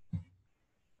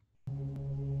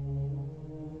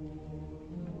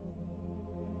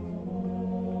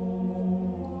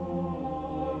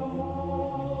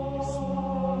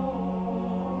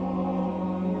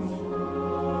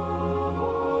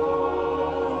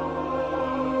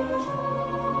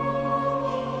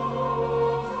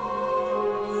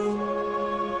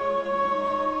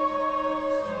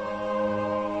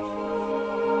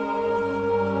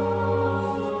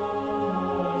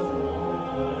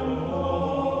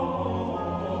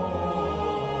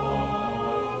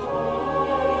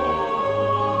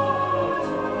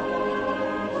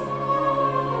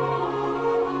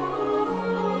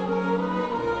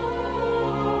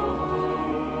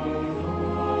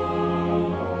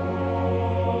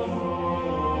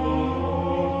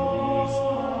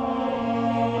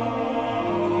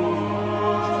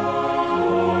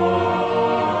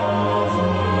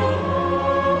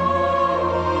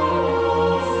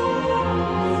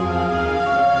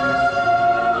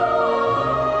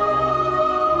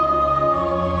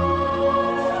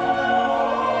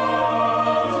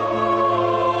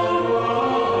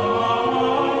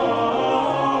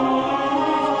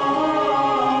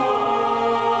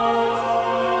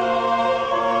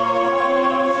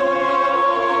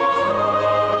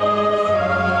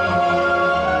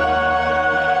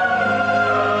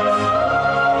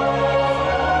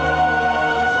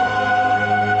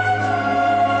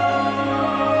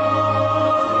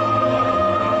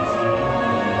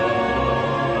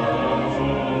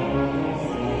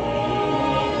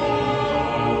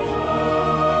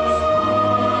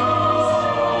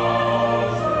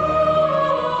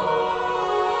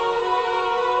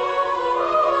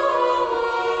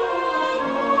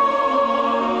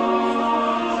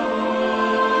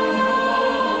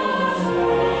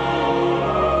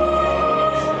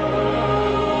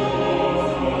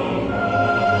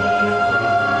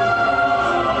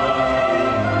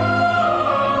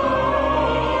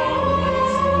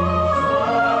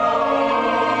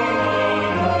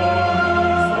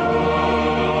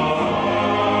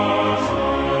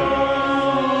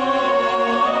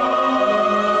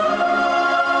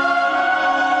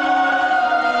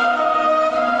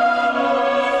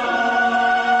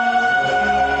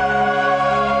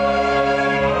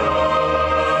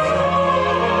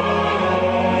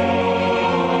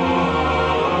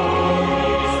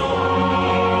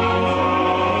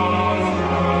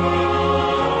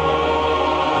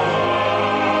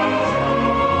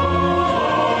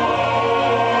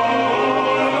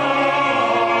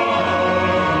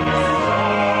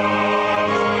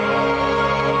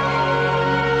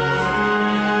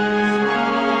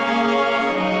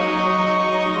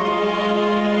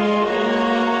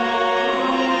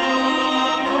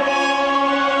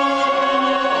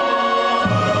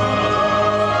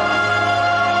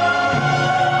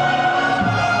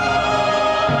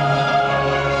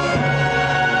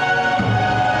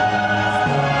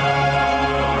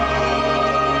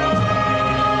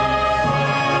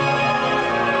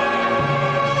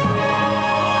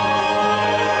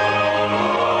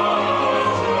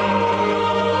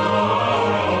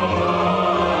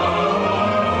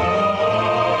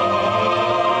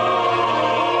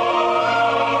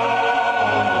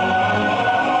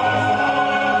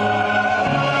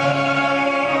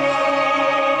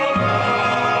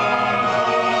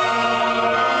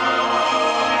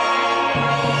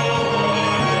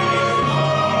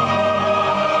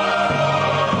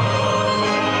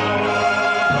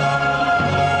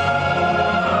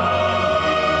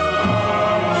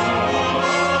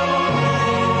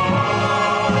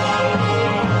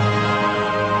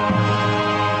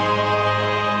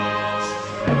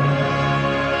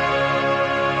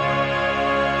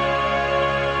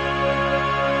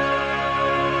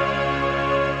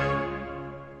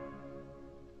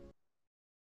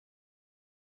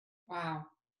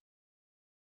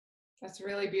 That's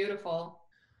really beautiful.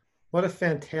 What a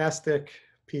fantastic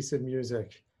piece of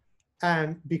music.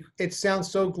 And it sounds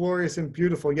so glorious and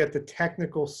beautiful, yet the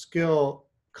technical skill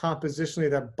compositionally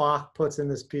that Bach puts in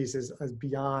this piece is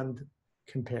beyond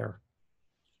compare.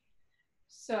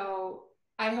 So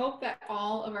I hope that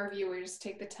all of our viewers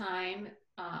take the time,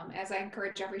 as I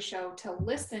encourage every show, to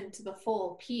listen to the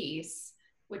full piece,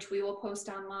 which we will post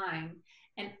online.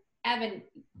 And Evan,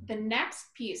 the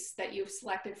next piece that you've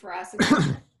selected for us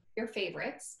is your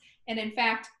favorites. And in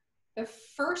fact, the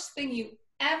first thing you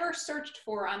ever searched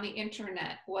for on the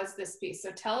internet was this piece. So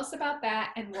tell us about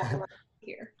that and what we're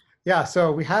here. Yeah,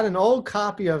 so we had an old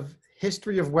copy of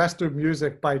History of Western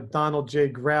Music by Donald J.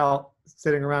 Grout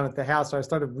sitting around at the house. So I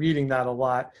started reading that a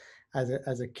lot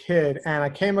as a kid. And I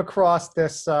came across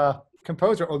this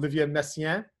composer, Olivier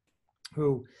Messiaen,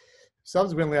 who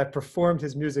subsequently I performed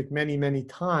his music many, many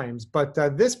times. But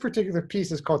this particular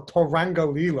piece is called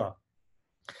Turangalila.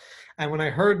 And when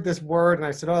I heard this word and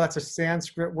I said, oh, that's a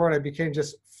Sanskrit word, I became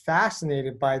just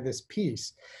fascinated by this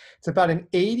piece. It's about an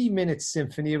 80-minute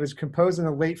symphony. It was composed in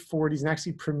the late 40s and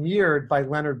actually premiered by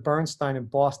Leonard Bernstein in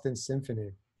Boston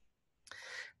Symphony.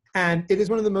 And it is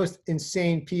one of the most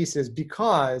insane pieces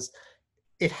because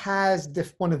it has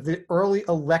one of the early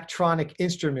electronic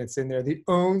instruments in there, the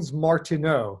Ons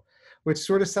Martineau, which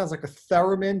sort of sounds like a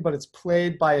theremin, but it's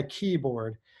played by a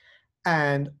keyboard.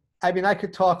 And I mean, I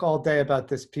could talk all day about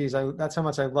this piece. That's how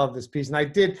much I love this piece. And I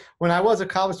did, when I was a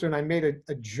college student, I made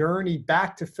a journey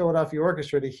back to Philadelphia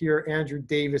Orchestra to hear Andrew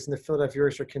Davis and the Philadelphia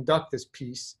Orchestra conduct this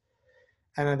piece.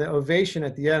 And the ovation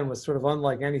at the end was sort of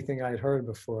unlike anything I had heard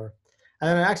before.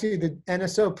 And then actually the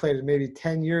NSO played it maybe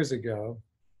 10 years ago.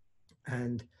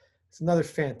 And it's another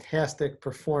fantastic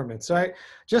performance. So I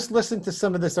just listened to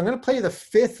some of this. I'm going to play the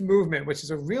fifth movement, which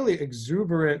is a really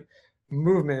exuberant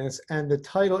movements, and the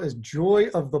title is Joy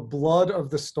of the Blood of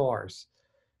the Stars.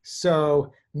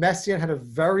 So Messiaen had a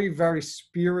very, very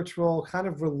spiritual, kind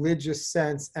of religious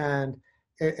sense, and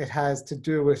it has to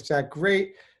do with that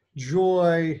great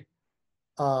joy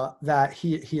that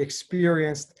he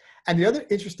experienced. And the other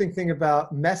interesting thing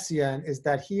about Messiaen is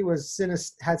that he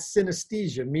had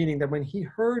synesthesia, meaning that when he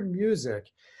heard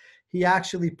music, he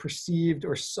actually perceived,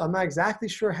 or I'm not exactly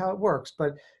sure how it works,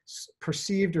 but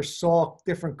perceived or saw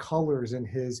different colors in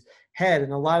his head.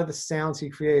 And a lot of the sounds he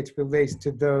creates relates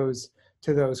to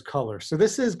those colors. So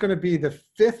this is going to be the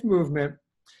fifth movement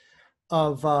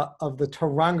of the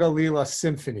Turangalila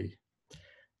Symphony.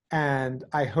 And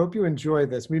I hope you enjoy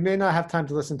this. We may not have time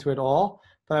to listen to it all,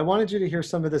 but I wanted you to hear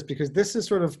some of this because this is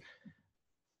sort of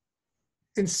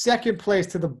in second place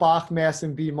to the Bach Mass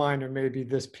in B minor, maybe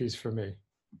this piece for me.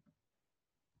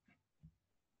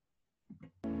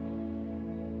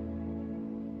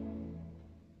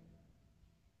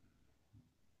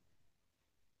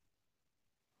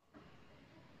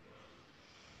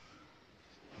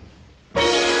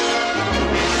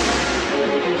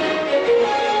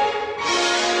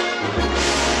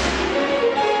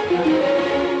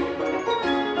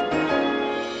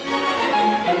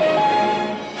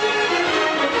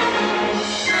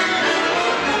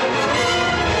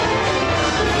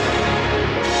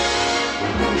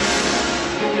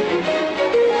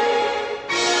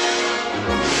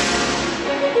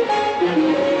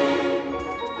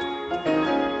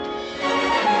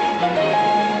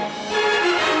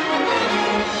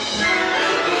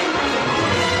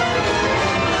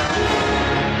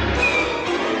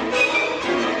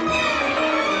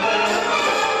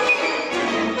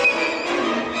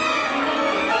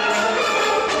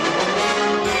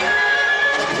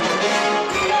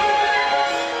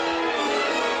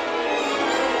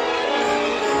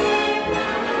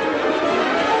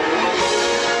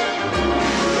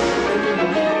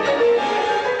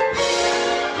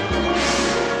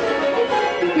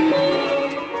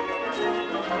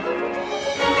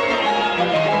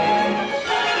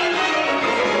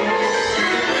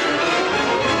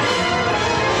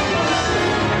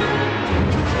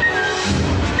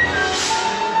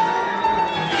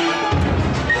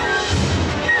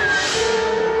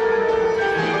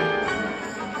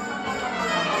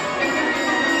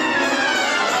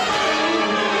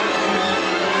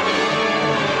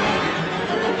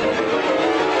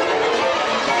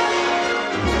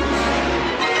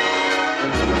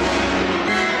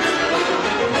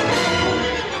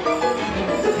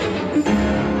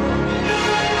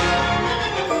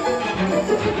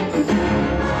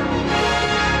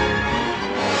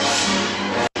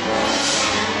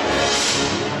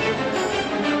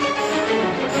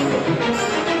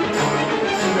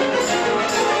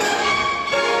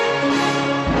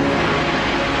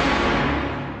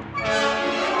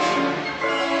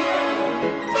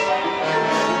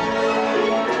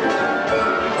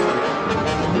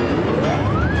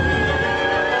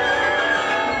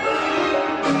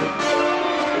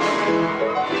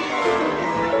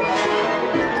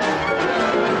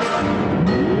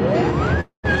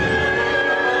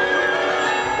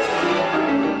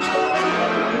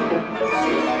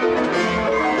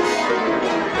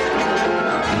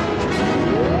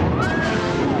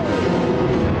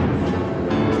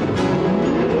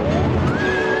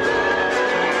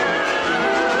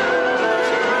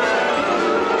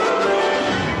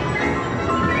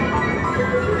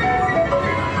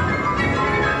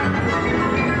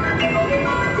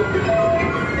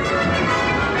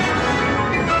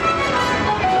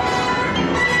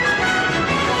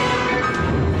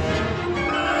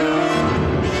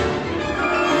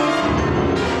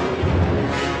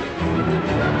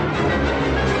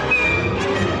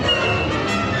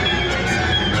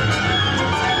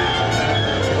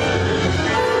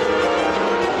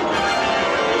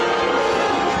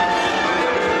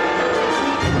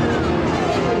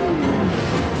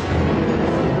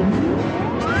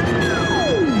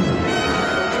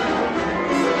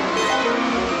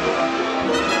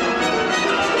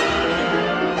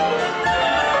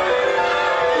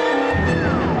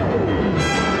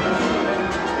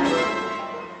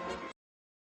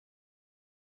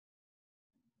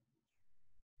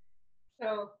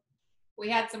 So we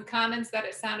had some comments that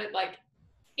it sounded like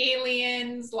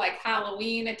aliens, like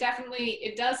Halloween. It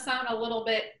does sound a little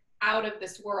bit out of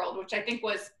this world, which I think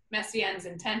was Messiaen's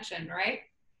intention, right?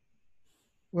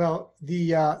 Well,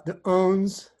 the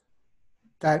ONS,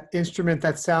 that instrument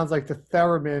that sounds like the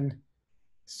theremin,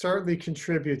 certainly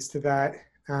contributes to that.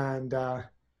 And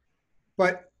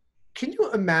but can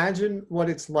you imagine what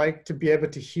it's like to be able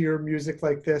to hear music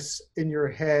like this in your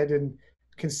head and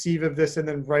conceive of this and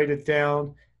then write it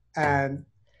down? And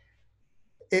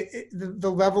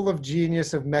the level of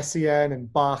genius of Messiaen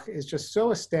and Bach is just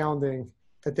so astounding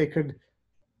that they could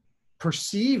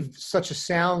perceive such a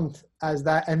sound as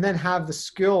that and then have the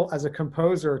skill as a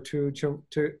composer to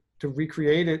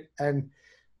recreate it and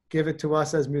give it to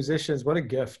us as musicians. What a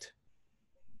gift.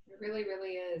 It really,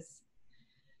 really is.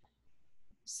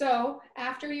 So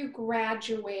after you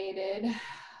graduated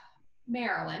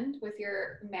Maryland with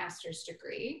your master's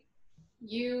degree,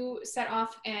 you set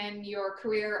off in your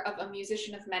career of a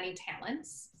musician of many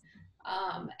talents.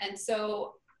 And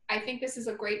so I think this is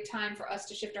a great time for us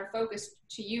to shift our focus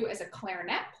to you as a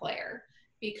clarinet player,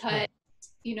 because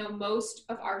you know, most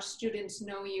of our students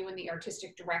know you in the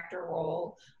artistic director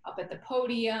role up at the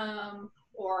podium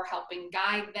or helping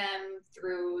guide them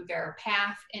through their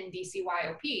path in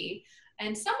DCYOP.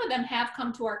 And some of them have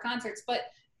come to our concerts, but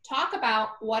talk about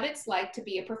what it's like to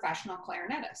be a professional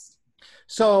clarinetist.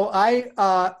 So I,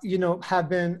 have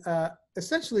been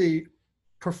essentially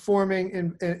performing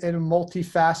in a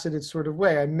multifaceted sort of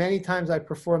way. Many times I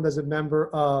performed as a member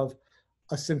of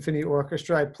a symphony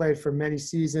orchestra. I played for many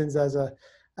seasons as a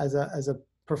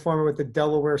performer with the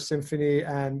Delaware Symphony,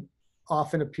 and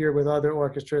often appeared with other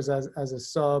orchestras as a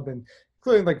sub, and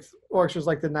including like orchestras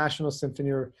like the National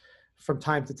Symphony or from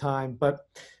time to time. But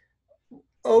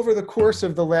over the course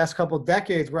of the last couple of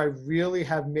decades, where I really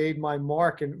have made my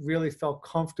mark and really felt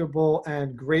comfortable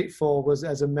and grateful was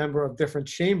as a member of different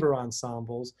chamber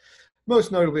ensembles,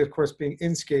 most notably, of course, being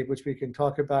Inscape, which we can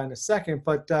talk about in a second,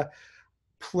 but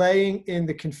playing in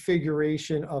the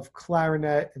configuration of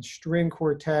clarinet and string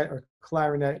quartet, or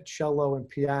clarinet, cello, and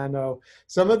piano.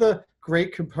 Some of the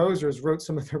great composers wrote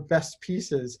some of their best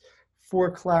pieces for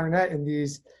clarinet in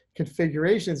these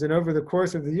configurations. And over the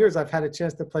course of the years, I've had a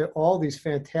chance to play all these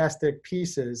fantastic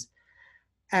pieces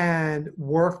and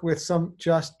work with some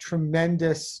just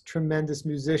tremendous, tremendous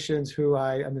musicians who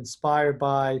I am inspired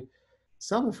by,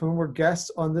 some of whom were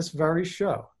guests on this very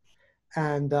show,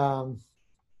 and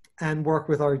work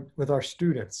with our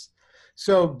students.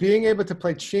 So being able to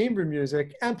play chamber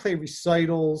music and play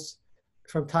recitals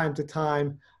from time to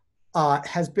time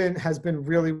has been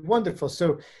really wonderful.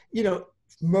 So, you know,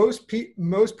 most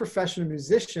professional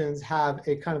musicians have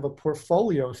a kind of a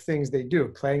portfolio of things they do,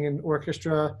 playing in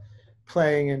orchestra,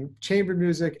 playing in chamber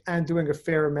music, and doing a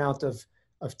fair amount of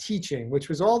teaching, which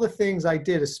was all the things I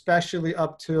did, especially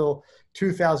up till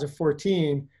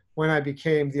 2014, when I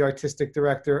became the artistic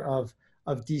director of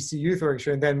DC Youth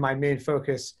Orchestra. And then my main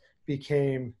focus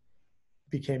became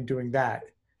doing that.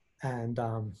 And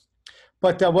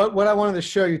but what I wanted to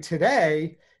show you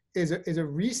today is a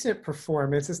recent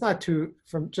performance. It's not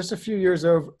from just a few years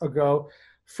ago,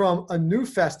 from a new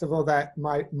festival that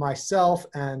myself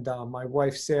and my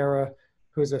wife Sarah,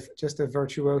 who's just a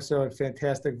virtuoso and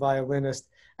fantastic violinist,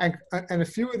 and a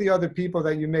few of the other people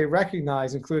that you may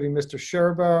recognize, including Mr.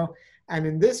 Sherbo. And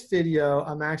in this video,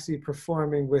 I'm actually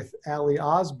performing with Ali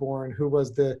Osborne, who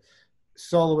was the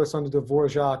soloist on the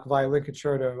Dvorak Violin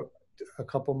Concerto a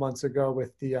couple months ago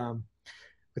with the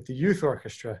Youth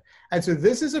Orchestra. And so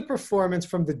this is a performance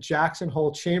from the Jackson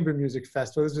Hole Chamber Music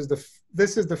Festival.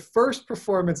 This is the first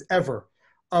performance ever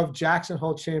of Jackson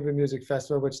Hole Chamber Music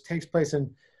Festival, which takes place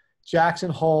in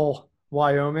Jackson Hole,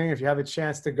 Wyoming. If you have a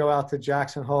chance to go out to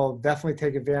Jackson Hole, definitely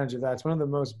take advantage of that. It's one of the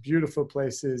most beautiful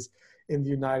places in the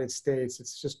United States.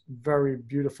 It's just very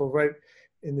beautiful, right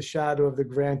in the shadow of the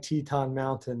Grand Teton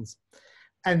Mountains.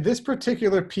 And this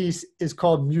particular piece is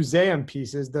called Museum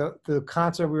Pieces. The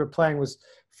concert we were playing was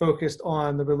focused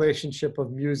on the relationship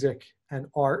of music and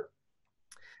art.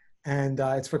 And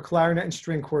it's for clarinet and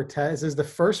string quartet. This is the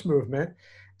first movement.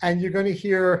 And you're going to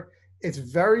hear it's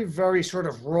very, very sort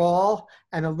of raw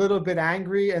and a little bit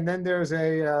angry. And then there's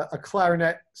a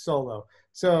clarinet solo.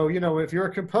 So, you know, if you're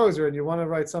a composer and you want to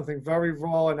write something very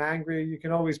raw and angry, you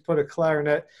can always put a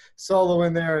clarinet solo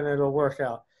in there and it'll work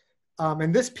out.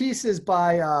 And this piece is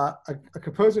by a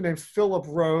composer named Philip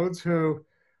Rhodes, who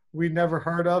we'd never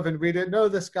heard of, and we didn't know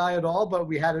this guy at all, but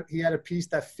he had a piece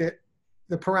that fit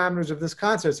the parameters of this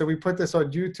concert. So we put this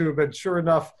on YouTube, and sure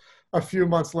enough, a few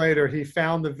months later, he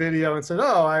found the video and said,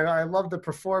 "Oh, I love the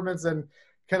performance, and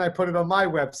can I put it on my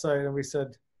website?" And we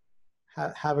said,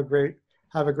 have a great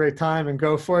have a great time and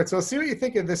go for it. So see what you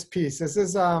think of this piece. This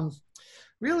is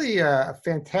really a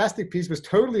fantastic piece. It was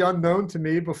totally unknown to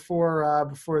me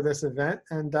before this event,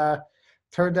 and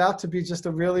turned out to be just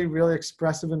a really, really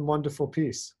expressive and wonderful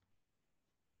piece.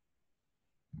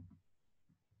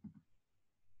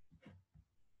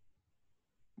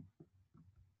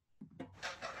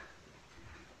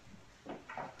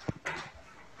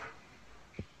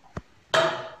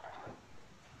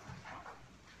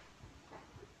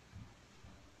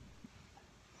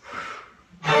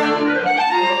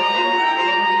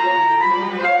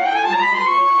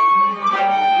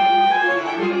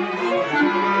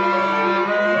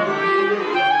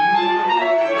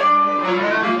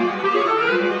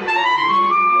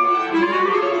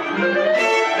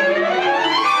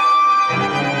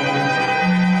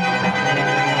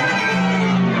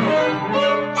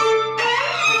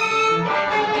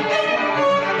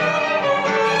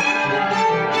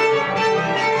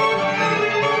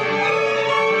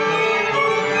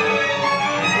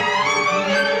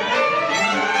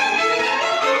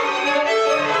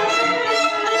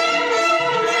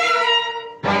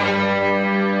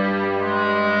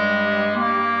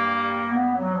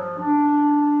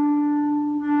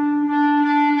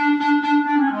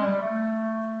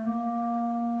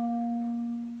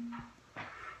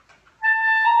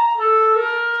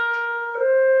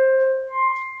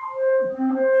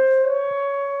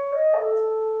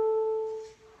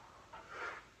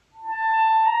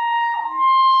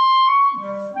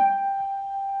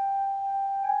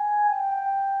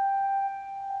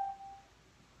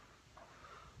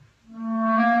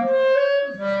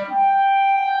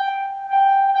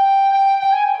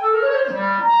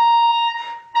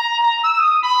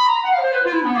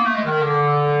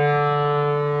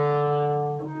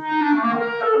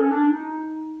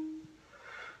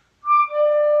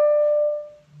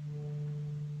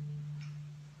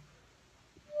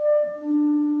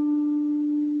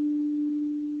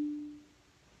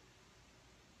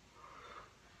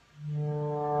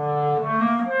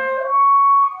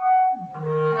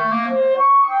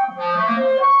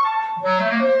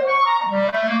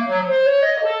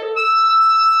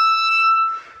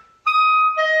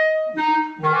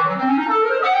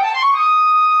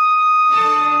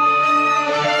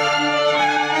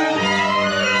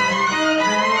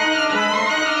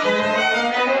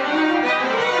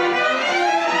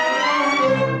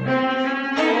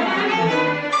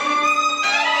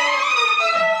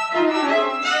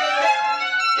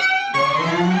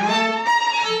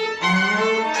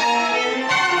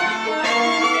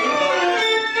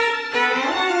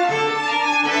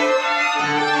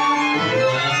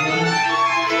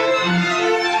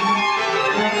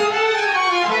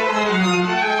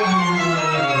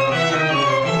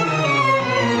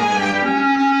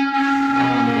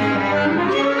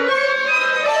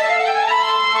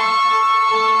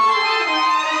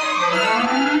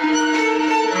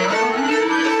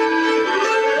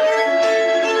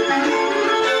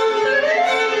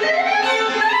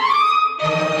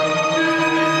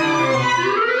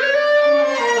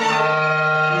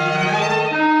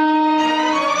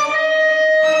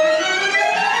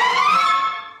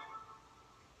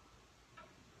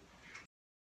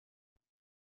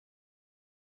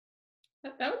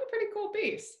 That was a pretty cool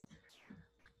piece.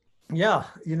 Yeah,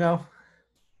 you know,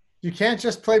 you can't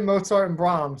just play Mozart and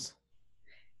Brahms.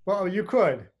 Well, you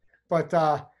could, but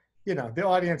you know, the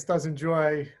audience does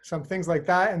enjoy some things like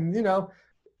that. And, you know,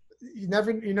 you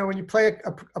never, you know, when you play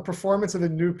a performance of a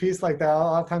new piece like that, a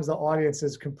lot of times the audience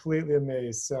is completely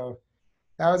amazed. So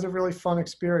that was a really fun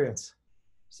experience.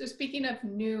 So speaking of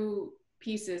new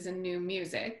pieces and new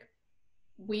music,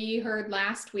 we heard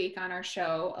last week on our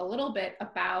show a little bit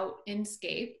about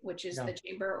Inscape, which is the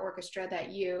chamber orchestra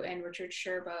that you and Richard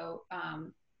Sherbo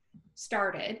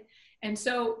started. And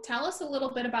so tell us a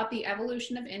little bit about the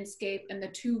evolution of Inscape and the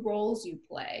two roles you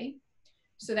play,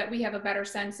 so that we have a better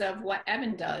sense of what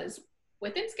Evan does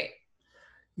with Inscape.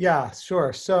 Yeah,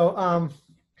 sure. So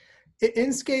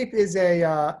Inscape is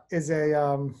a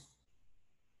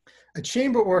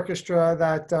chamber orchestra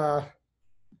that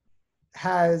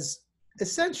has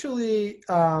essentially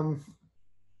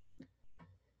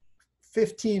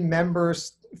 15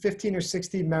 members, 15 or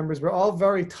 16 members. We're all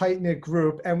very tight-knit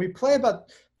group, and we play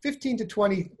about 15 to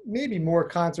 20, maybe more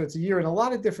concerts a year in a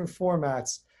lot of different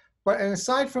formats. And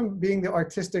aside from being the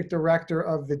artistic director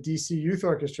of the DC Youth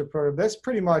Orchestra Program, that's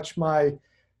pretty much my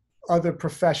other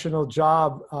professional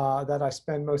job that I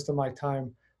spend most of my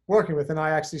time working with. And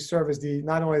I actually serve as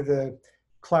not only the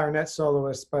clarinet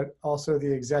soloist, but also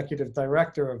the executive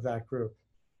director of that group.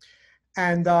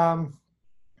 And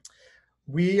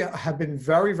we have been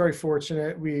very, very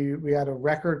fortunate. We had a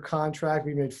record contract.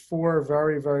 We made 4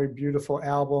 very, very beautiful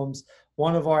albums.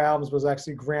 One of our albums was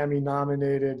actually Grammy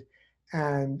nominated,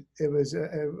 and it was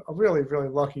a really, really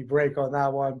lucky break on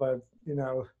that one. But, you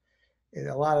know,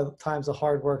 a lot of times the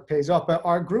hard work pays off. But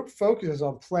our group focuses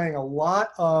on playing a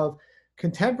lot of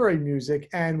contemporary music,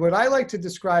 and what I like to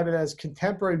describe it as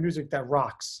contemporary music that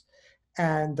rocks.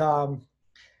 And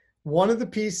one of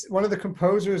the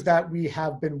composers that we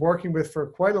have been working with for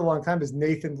quite a long time is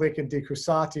Nathan Lincoln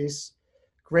Decusatis,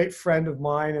 great friend of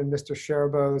mine and Mr.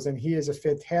 Sherbo's, and he is a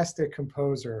fantastic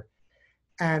composer.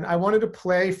 And I wanted to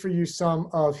play for you some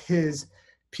of his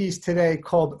piece today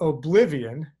called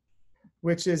Oblivion,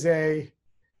 which is a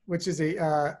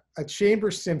chamber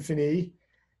symphony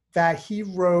that he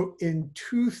wrote in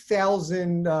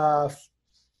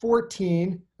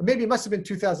 2014, or maybe it must have been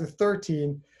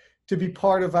 2013, to be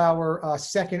part of our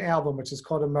second album, which is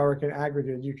called American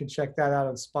Aggregate. You can check that out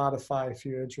on Spotify if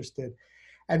you're interested.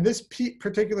 And this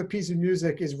particular piece of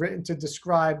music is written to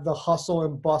describe the hustle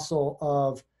and bustle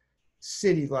of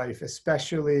city life,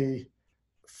 especially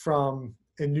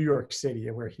in New York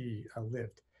City, where he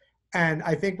lived. And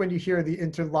I think when you hear the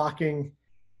interlocking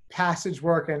passage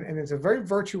work, and it's a very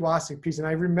virtuosic piece. And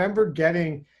I remember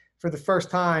getting, for the first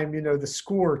time, you know, the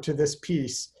score to this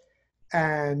piece.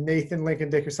 And Nathan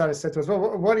Lincoln Decusatis said to us,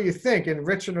 well, what do you think? And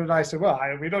Richard and I said, well,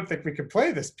 we don't think we can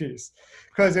play this piece,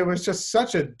 because it was just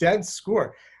such a dense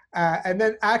score. And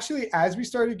then actually, as we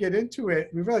started to get into it,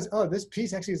 we realized, oh, this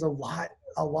piece actually has a lot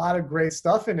of great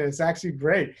stuff in it. It's actually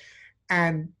great.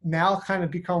 And now kind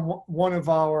of become one of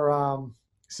our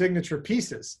signature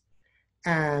pieces.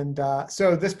 And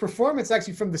so this performance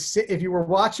actually if you were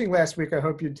watching last week, I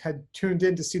hope you had tuned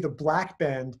in to see the Black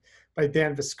Band by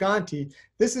Dan Visconti.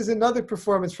 This is another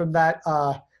performance from that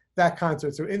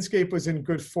concert. So Inscape was in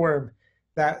good form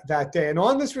that day. And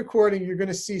on this recording, you're going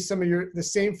to see some of the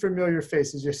same familiar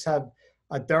faces. You just have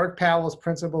Derek Powell's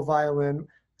principal violin,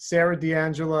 Sarah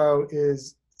D'Angelo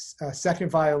is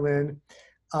second violin,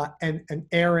 and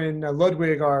Aaron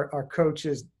Ludwig, our coach,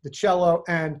 is the cello,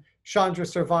 and Chandra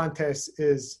Cervantes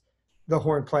is the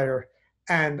horn player.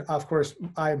 And of course,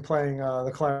 I'm playing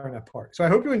the clarinet part. So I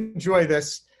hope you enjoy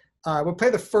this. We'll play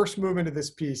the first movement of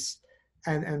this piece.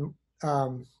 And I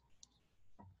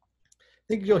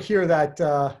think you'll hear that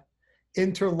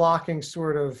interlocking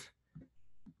sort of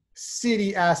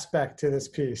city aspect to this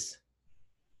piece.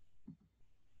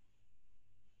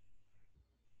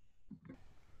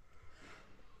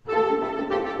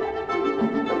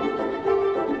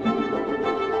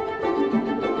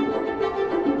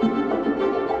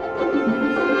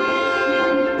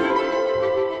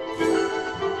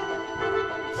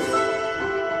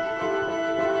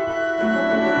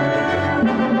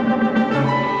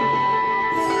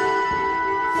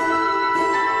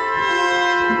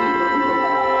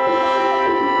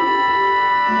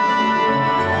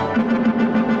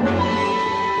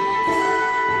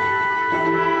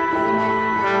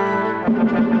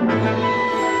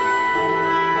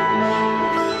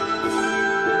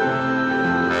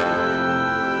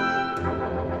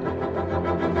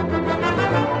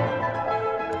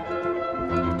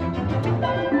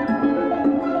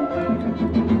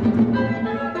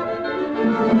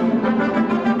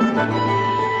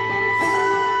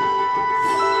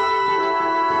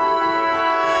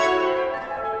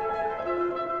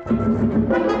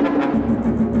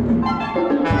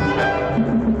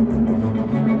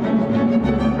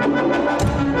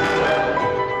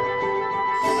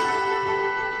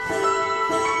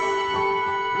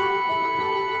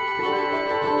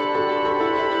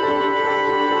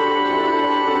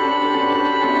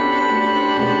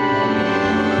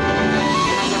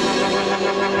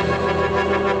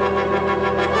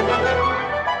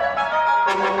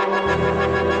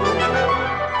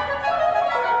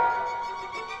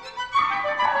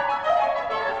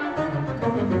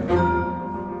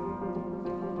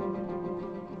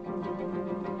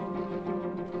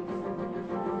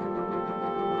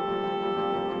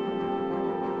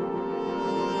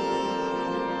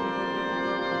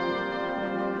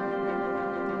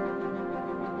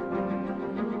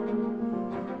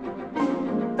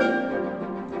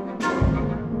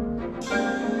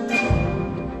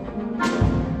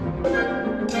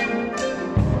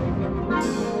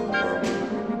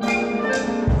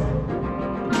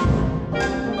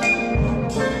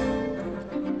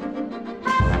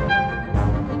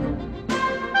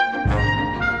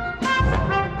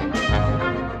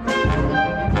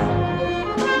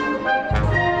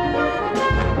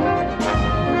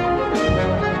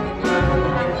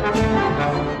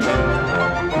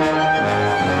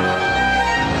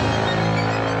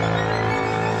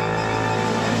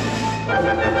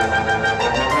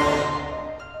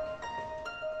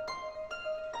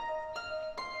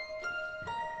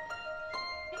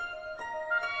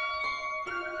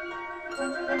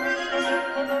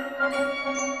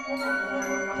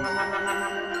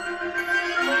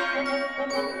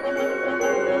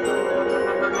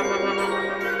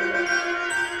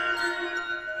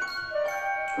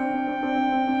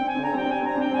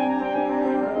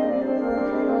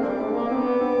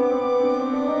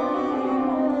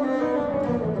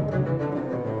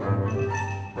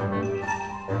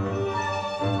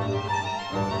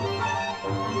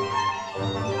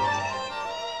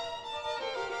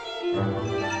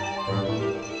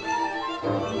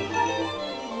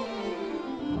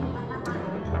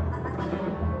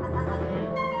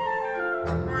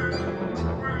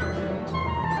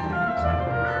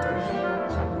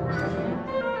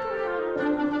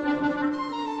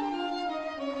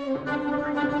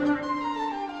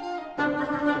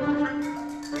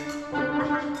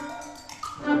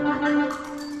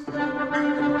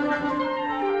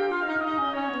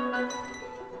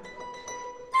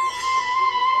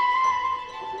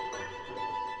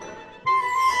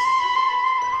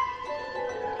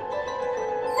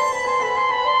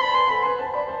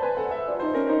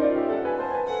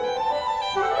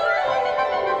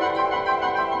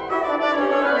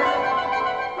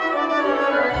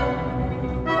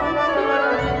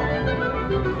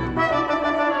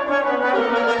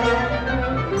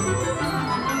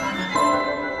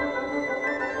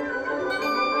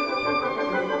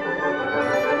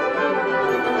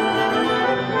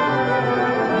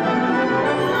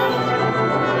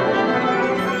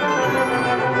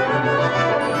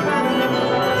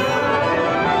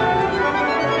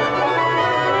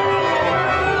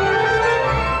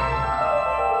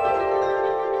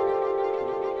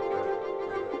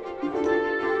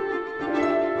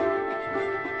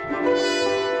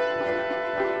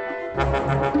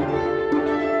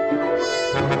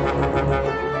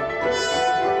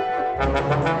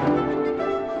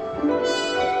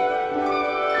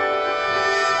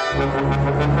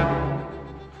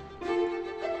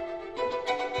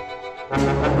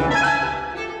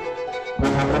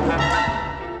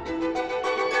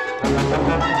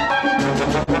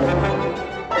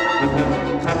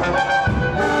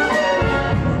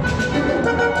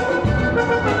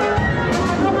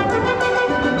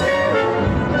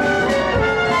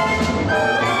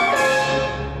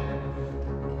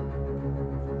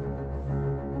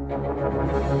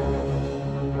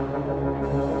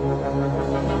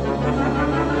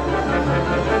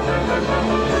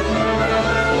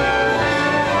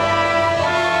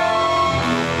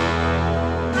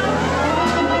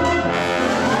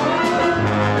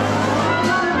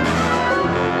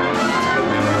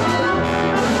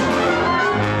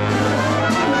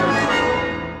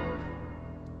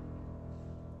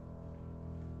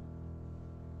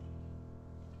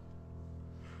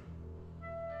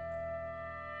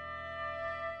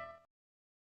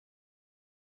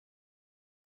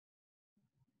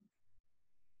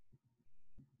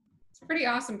 It's a pretty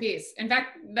awesome piece. In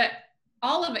fact, that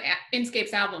all of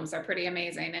Inscape's albums are pretty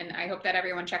amazing, and I hope that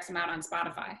everyone checks them out on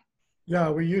Spotify. Yeah,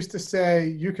 we used to say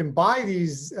you can buy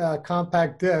these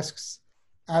compact discs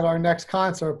at our next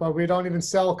concert, but we don't even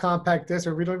sell compact discs,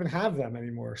 or we don't even have them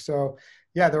anymore. So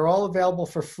yeah, they're all available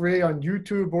for free on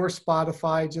YouTube or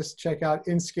Spotify. Just check out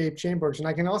Inscape Chamber. And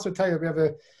I can also tell you we have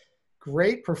a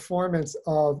great performance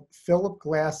of Philip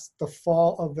Glass, The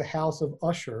Fall of the House of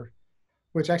Usher,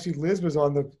 which actually Liz was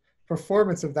on the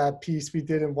performance of that piece we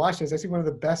did in Washington. It's actually one of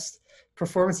the best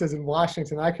performances in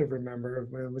Washington I could remember.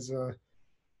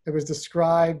 It was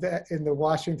described in the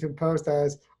Washington Post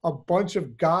as a bunch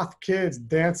of goth kids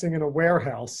dancing in a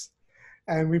warehouse.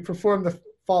 And we performed the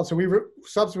fall. So we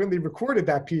subsequently recorded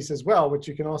that piece as well, which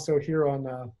you can also hear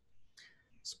on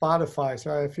Spotify.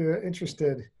 So if you're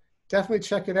interested, definitely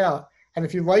check it out. And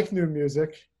if you like new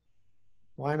music,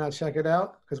 why not check it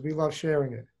out? Because we love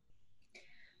sharing it.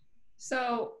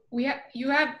 So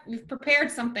you've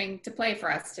prepared something to play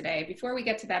for us today. Before we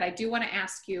get to that, I do want to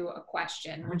ask you a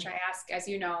question, which I ask, as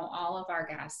you know, all of our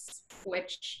guests,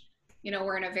 which, you know,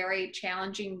 we're in a very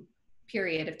challenging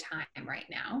period of time right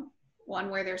now,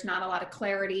 one where there's not a lot of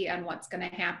clarity on what's going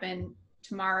to happen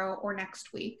tomorrow or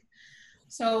next week.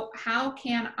 So how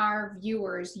can our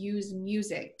viewers use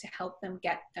music to help them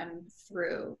get them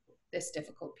through this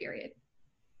difficult period?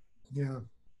 Yeah.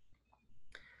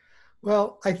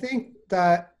 Well, I think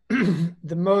that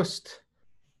the most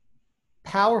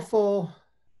powerful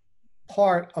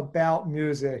part about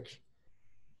music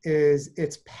is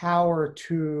its power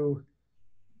to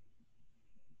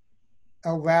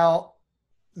allow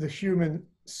the human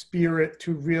spirit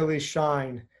to really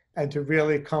shine and to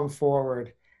really come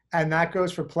forward. And that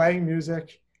goes for playing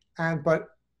music, but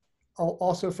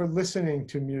also for listening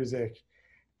to music.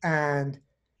 And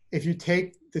if you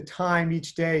take the time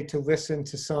each day to listen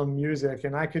to some music,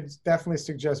 and I could definitely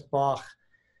suggest Bach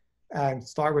and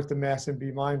start with the Mass in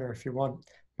B minor if you want.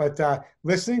 But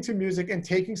listening to music and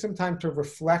taking some time to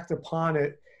reflect upon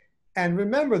it. And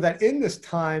remember that in this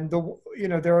time,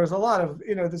 there was a lot of,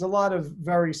 there's a lot of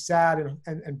very sad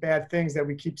and bad things that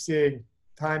we keep seeing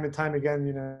time and time again.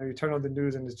 You turn on the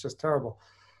news and it's just terrible.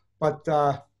 But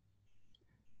the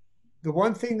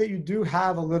one thing that you do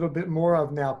have a little bit more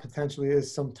of now potentially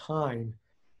is some time.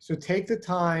 So take the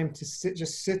time to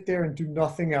just sit there and do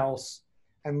nothing else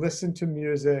and listen to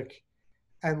music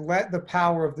and let the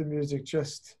power of the music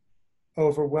just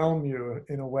overwhelm you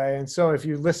in a way. And so if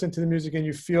you listen to the music and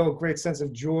you feel a great sense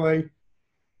of joy,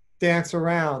 dance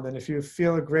around. And if you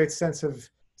feel a great sense of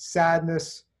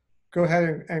sadness, go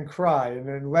ahead and cry. And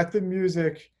then let the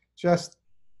music just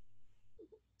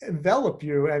envelop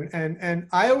you. And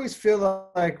I always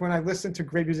feel like when I listen to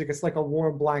great music, it's like a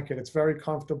warm blanket. It's very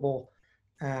comfortable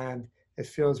and it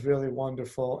feels really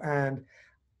wonderful. And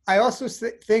I also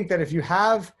think that if you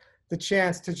have the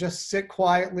chance to just sit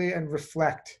quietly and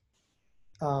reflect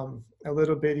a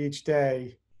little bit each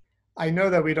day, I know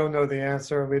that we don't know the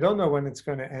answer. We don't know when it's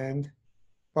going to end,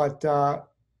 but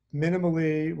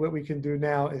minimally what we can do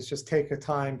now is just take a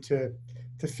time to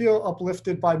feel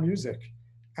uplifted by music.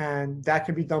 And that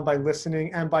can be done by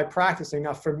listening and by practicing.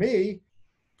 Now, for me,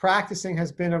 practicing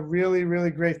has been a really, really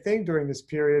great thing during this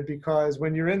period, because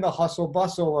when you're in the hustle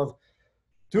bustle of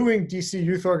doing DC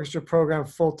Youth Orchestra Program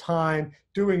full-time,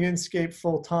 doing Inscape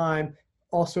full-time,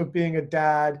 also being a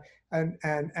dad,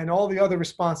 and all the other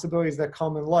responsibilities that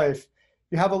come in life,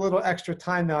 you have a little extra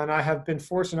time now, and I have been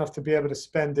fortunate enough to be able to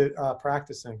spend it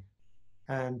practicing.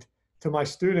 And to my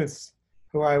students,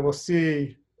 who I will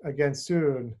see again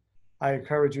soon, I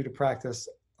encourage you to practice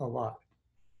a lot.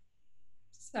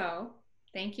 So,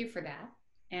 thank you for that.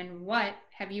 And what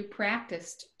have you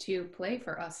practiced to play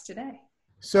for us today?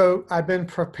 So I've been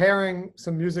preparing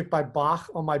some music by Bach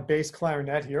on my bass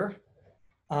clarinet here.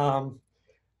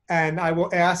 And I will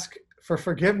ask for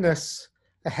forgiveness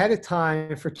ahead of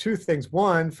time for two things.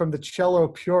 One, from the cello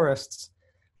purists,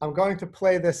 I'm going to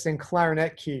play this in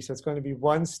clarinet key, so it's going to be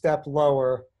one step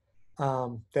lower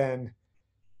than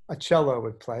a cello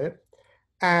would play it.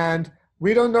 And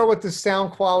we don't know what the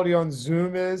sound quality on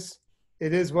Zoom is.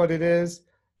 It is what it is.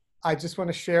 I just want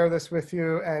to share this with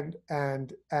you,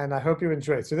 and I hope you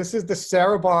enjoy it. So this is the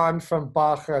Sarabande from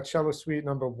Bach Cello Suite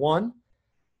number 1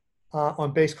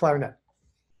 on bass clarinet.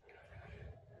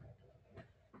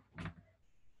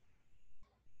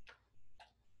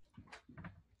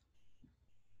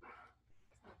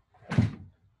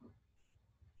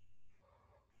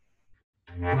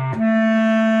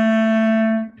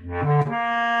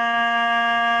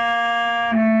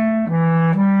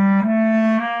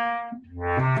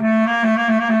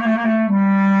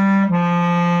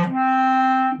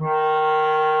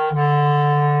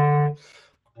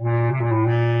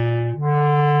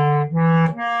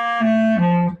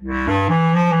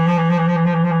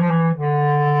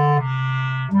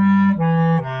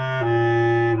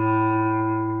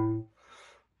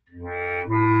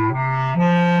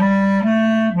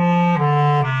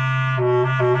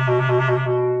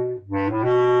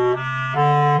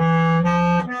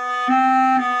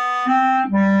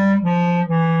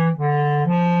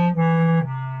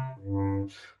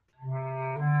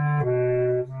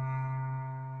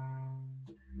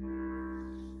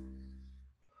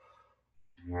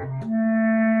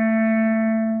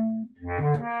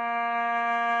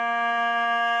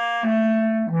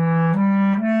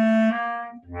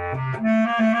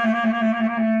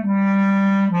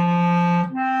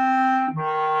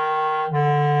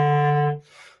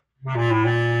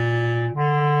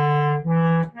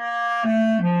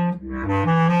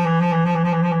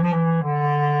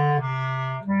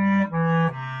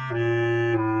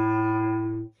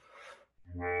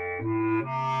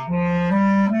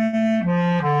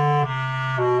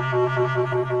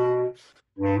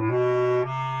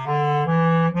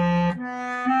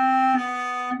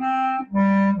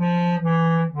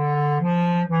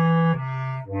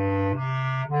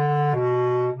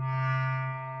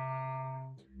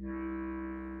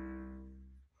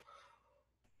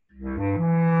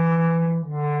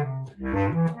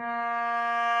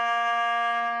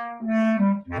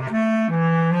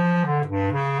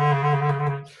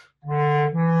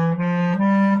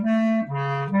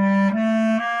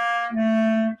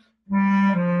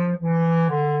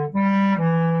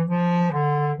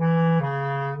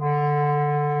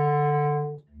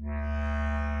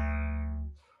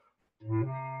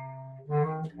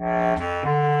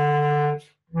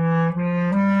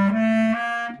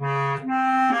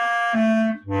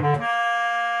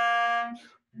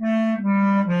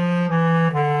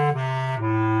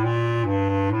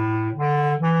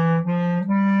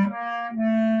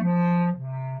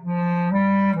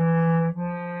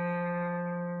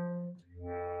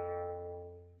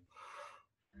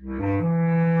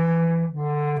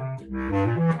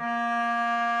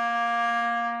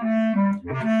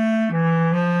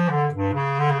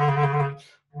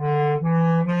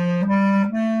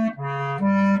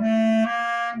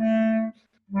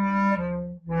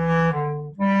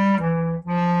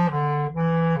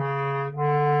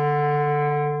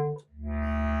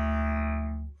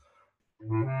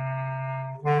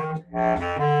 Thank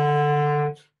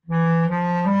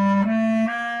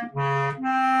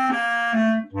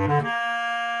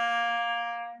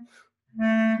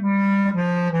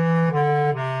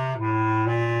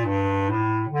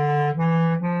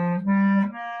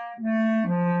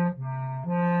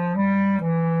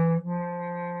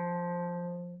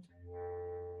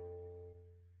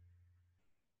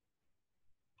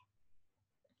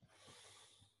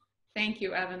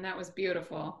you, Evan. That was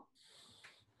beautiful.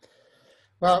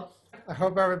 Well, I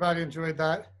hope everybody enjoyed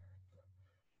that.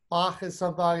 Bach is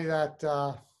somebody that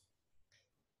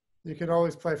you can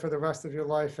always play for the rest of your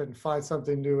life and find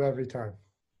something new every time.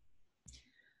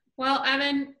 Well,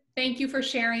 Evan, thank you for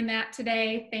sharing that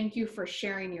today. Thank you for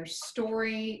sharing your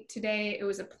story today. It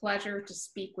was a pleasure to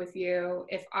speak with you.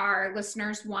 If our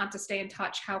listeners want to stay in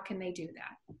touch, how can they do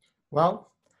that?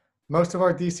 Well, most of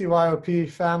our DCYOP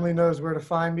family knows where to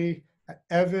find me, at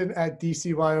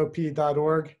evan@dcyop.org.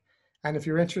 And if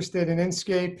you're interested in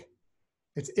Inscape,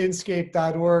 it's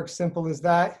inscape.org, simple as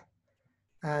that.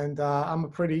 And I'm a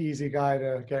pretty easy guy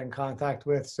to get in contact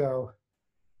with. So,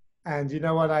 and you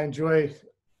know what? I enjoy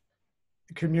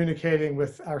communicating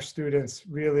with our students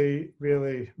really,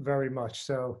 really very much.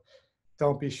 So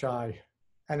don't be shy.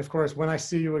 And of course, when I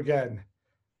see you again,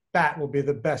 that will be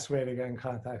the best way to get in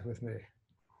contact with me.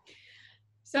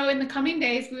 So in the coming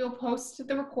days, we will post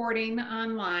the recording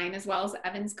online as well as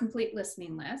Evan's complete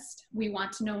listening list. We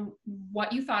want to know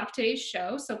what you thought of today's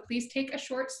show. So please take a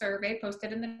short survey, post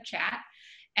it in the chat,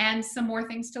 and some more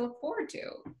things to look forward to.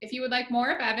 If you would like more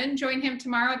of Evan, join him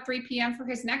tomorrow at 3 p.m. for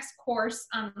his next course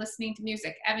on listening to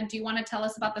music. Evan, do you want to tell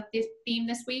us about the theme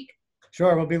this week?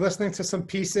 Sure. We'll be listening to some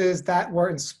pieces that were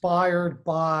inspired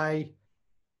by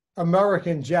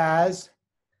American jazz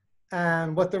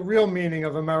and what the real meaning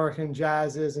of American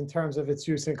jazz is in terms of its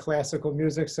use in classical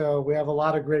music. So we have a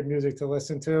lot of great music to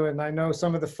listen to. And I know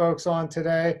some of the folks on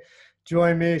today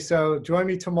join me. So join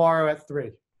me tomorrow at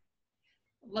 3.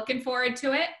 Looking forward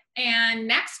to it. And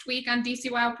next week on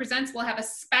DCYOPresents, we'll have a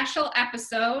special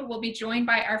episode. We'll be joined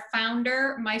by our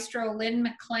founder, Maestro Lynn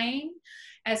McLean.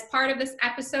 As part of this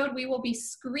episode, we will be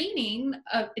screening,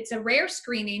 it's a rare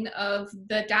screening of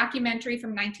the documentary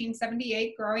from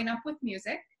 1978, Growing Up with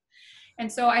Music. And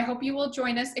so I hope you will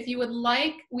join us. If you would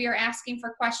like, we are asking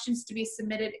for questions to be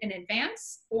submitted in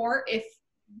advance, or if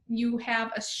you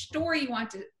have a story you want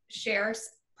to share,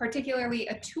 particularly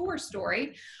a tour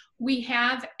story, we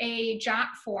have a jot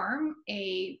form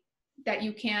that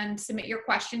you can submit your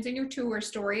questions and your tour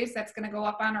stories. That's going to go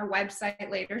up on our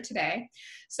website later today.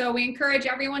 So we encourage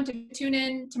everyone to tune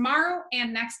in tomorrow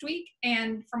and next week.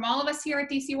 And from all of us here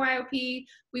at DCYOP,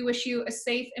 we wish you a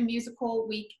safe and musical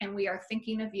week, and we are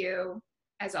thinking of you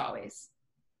as always.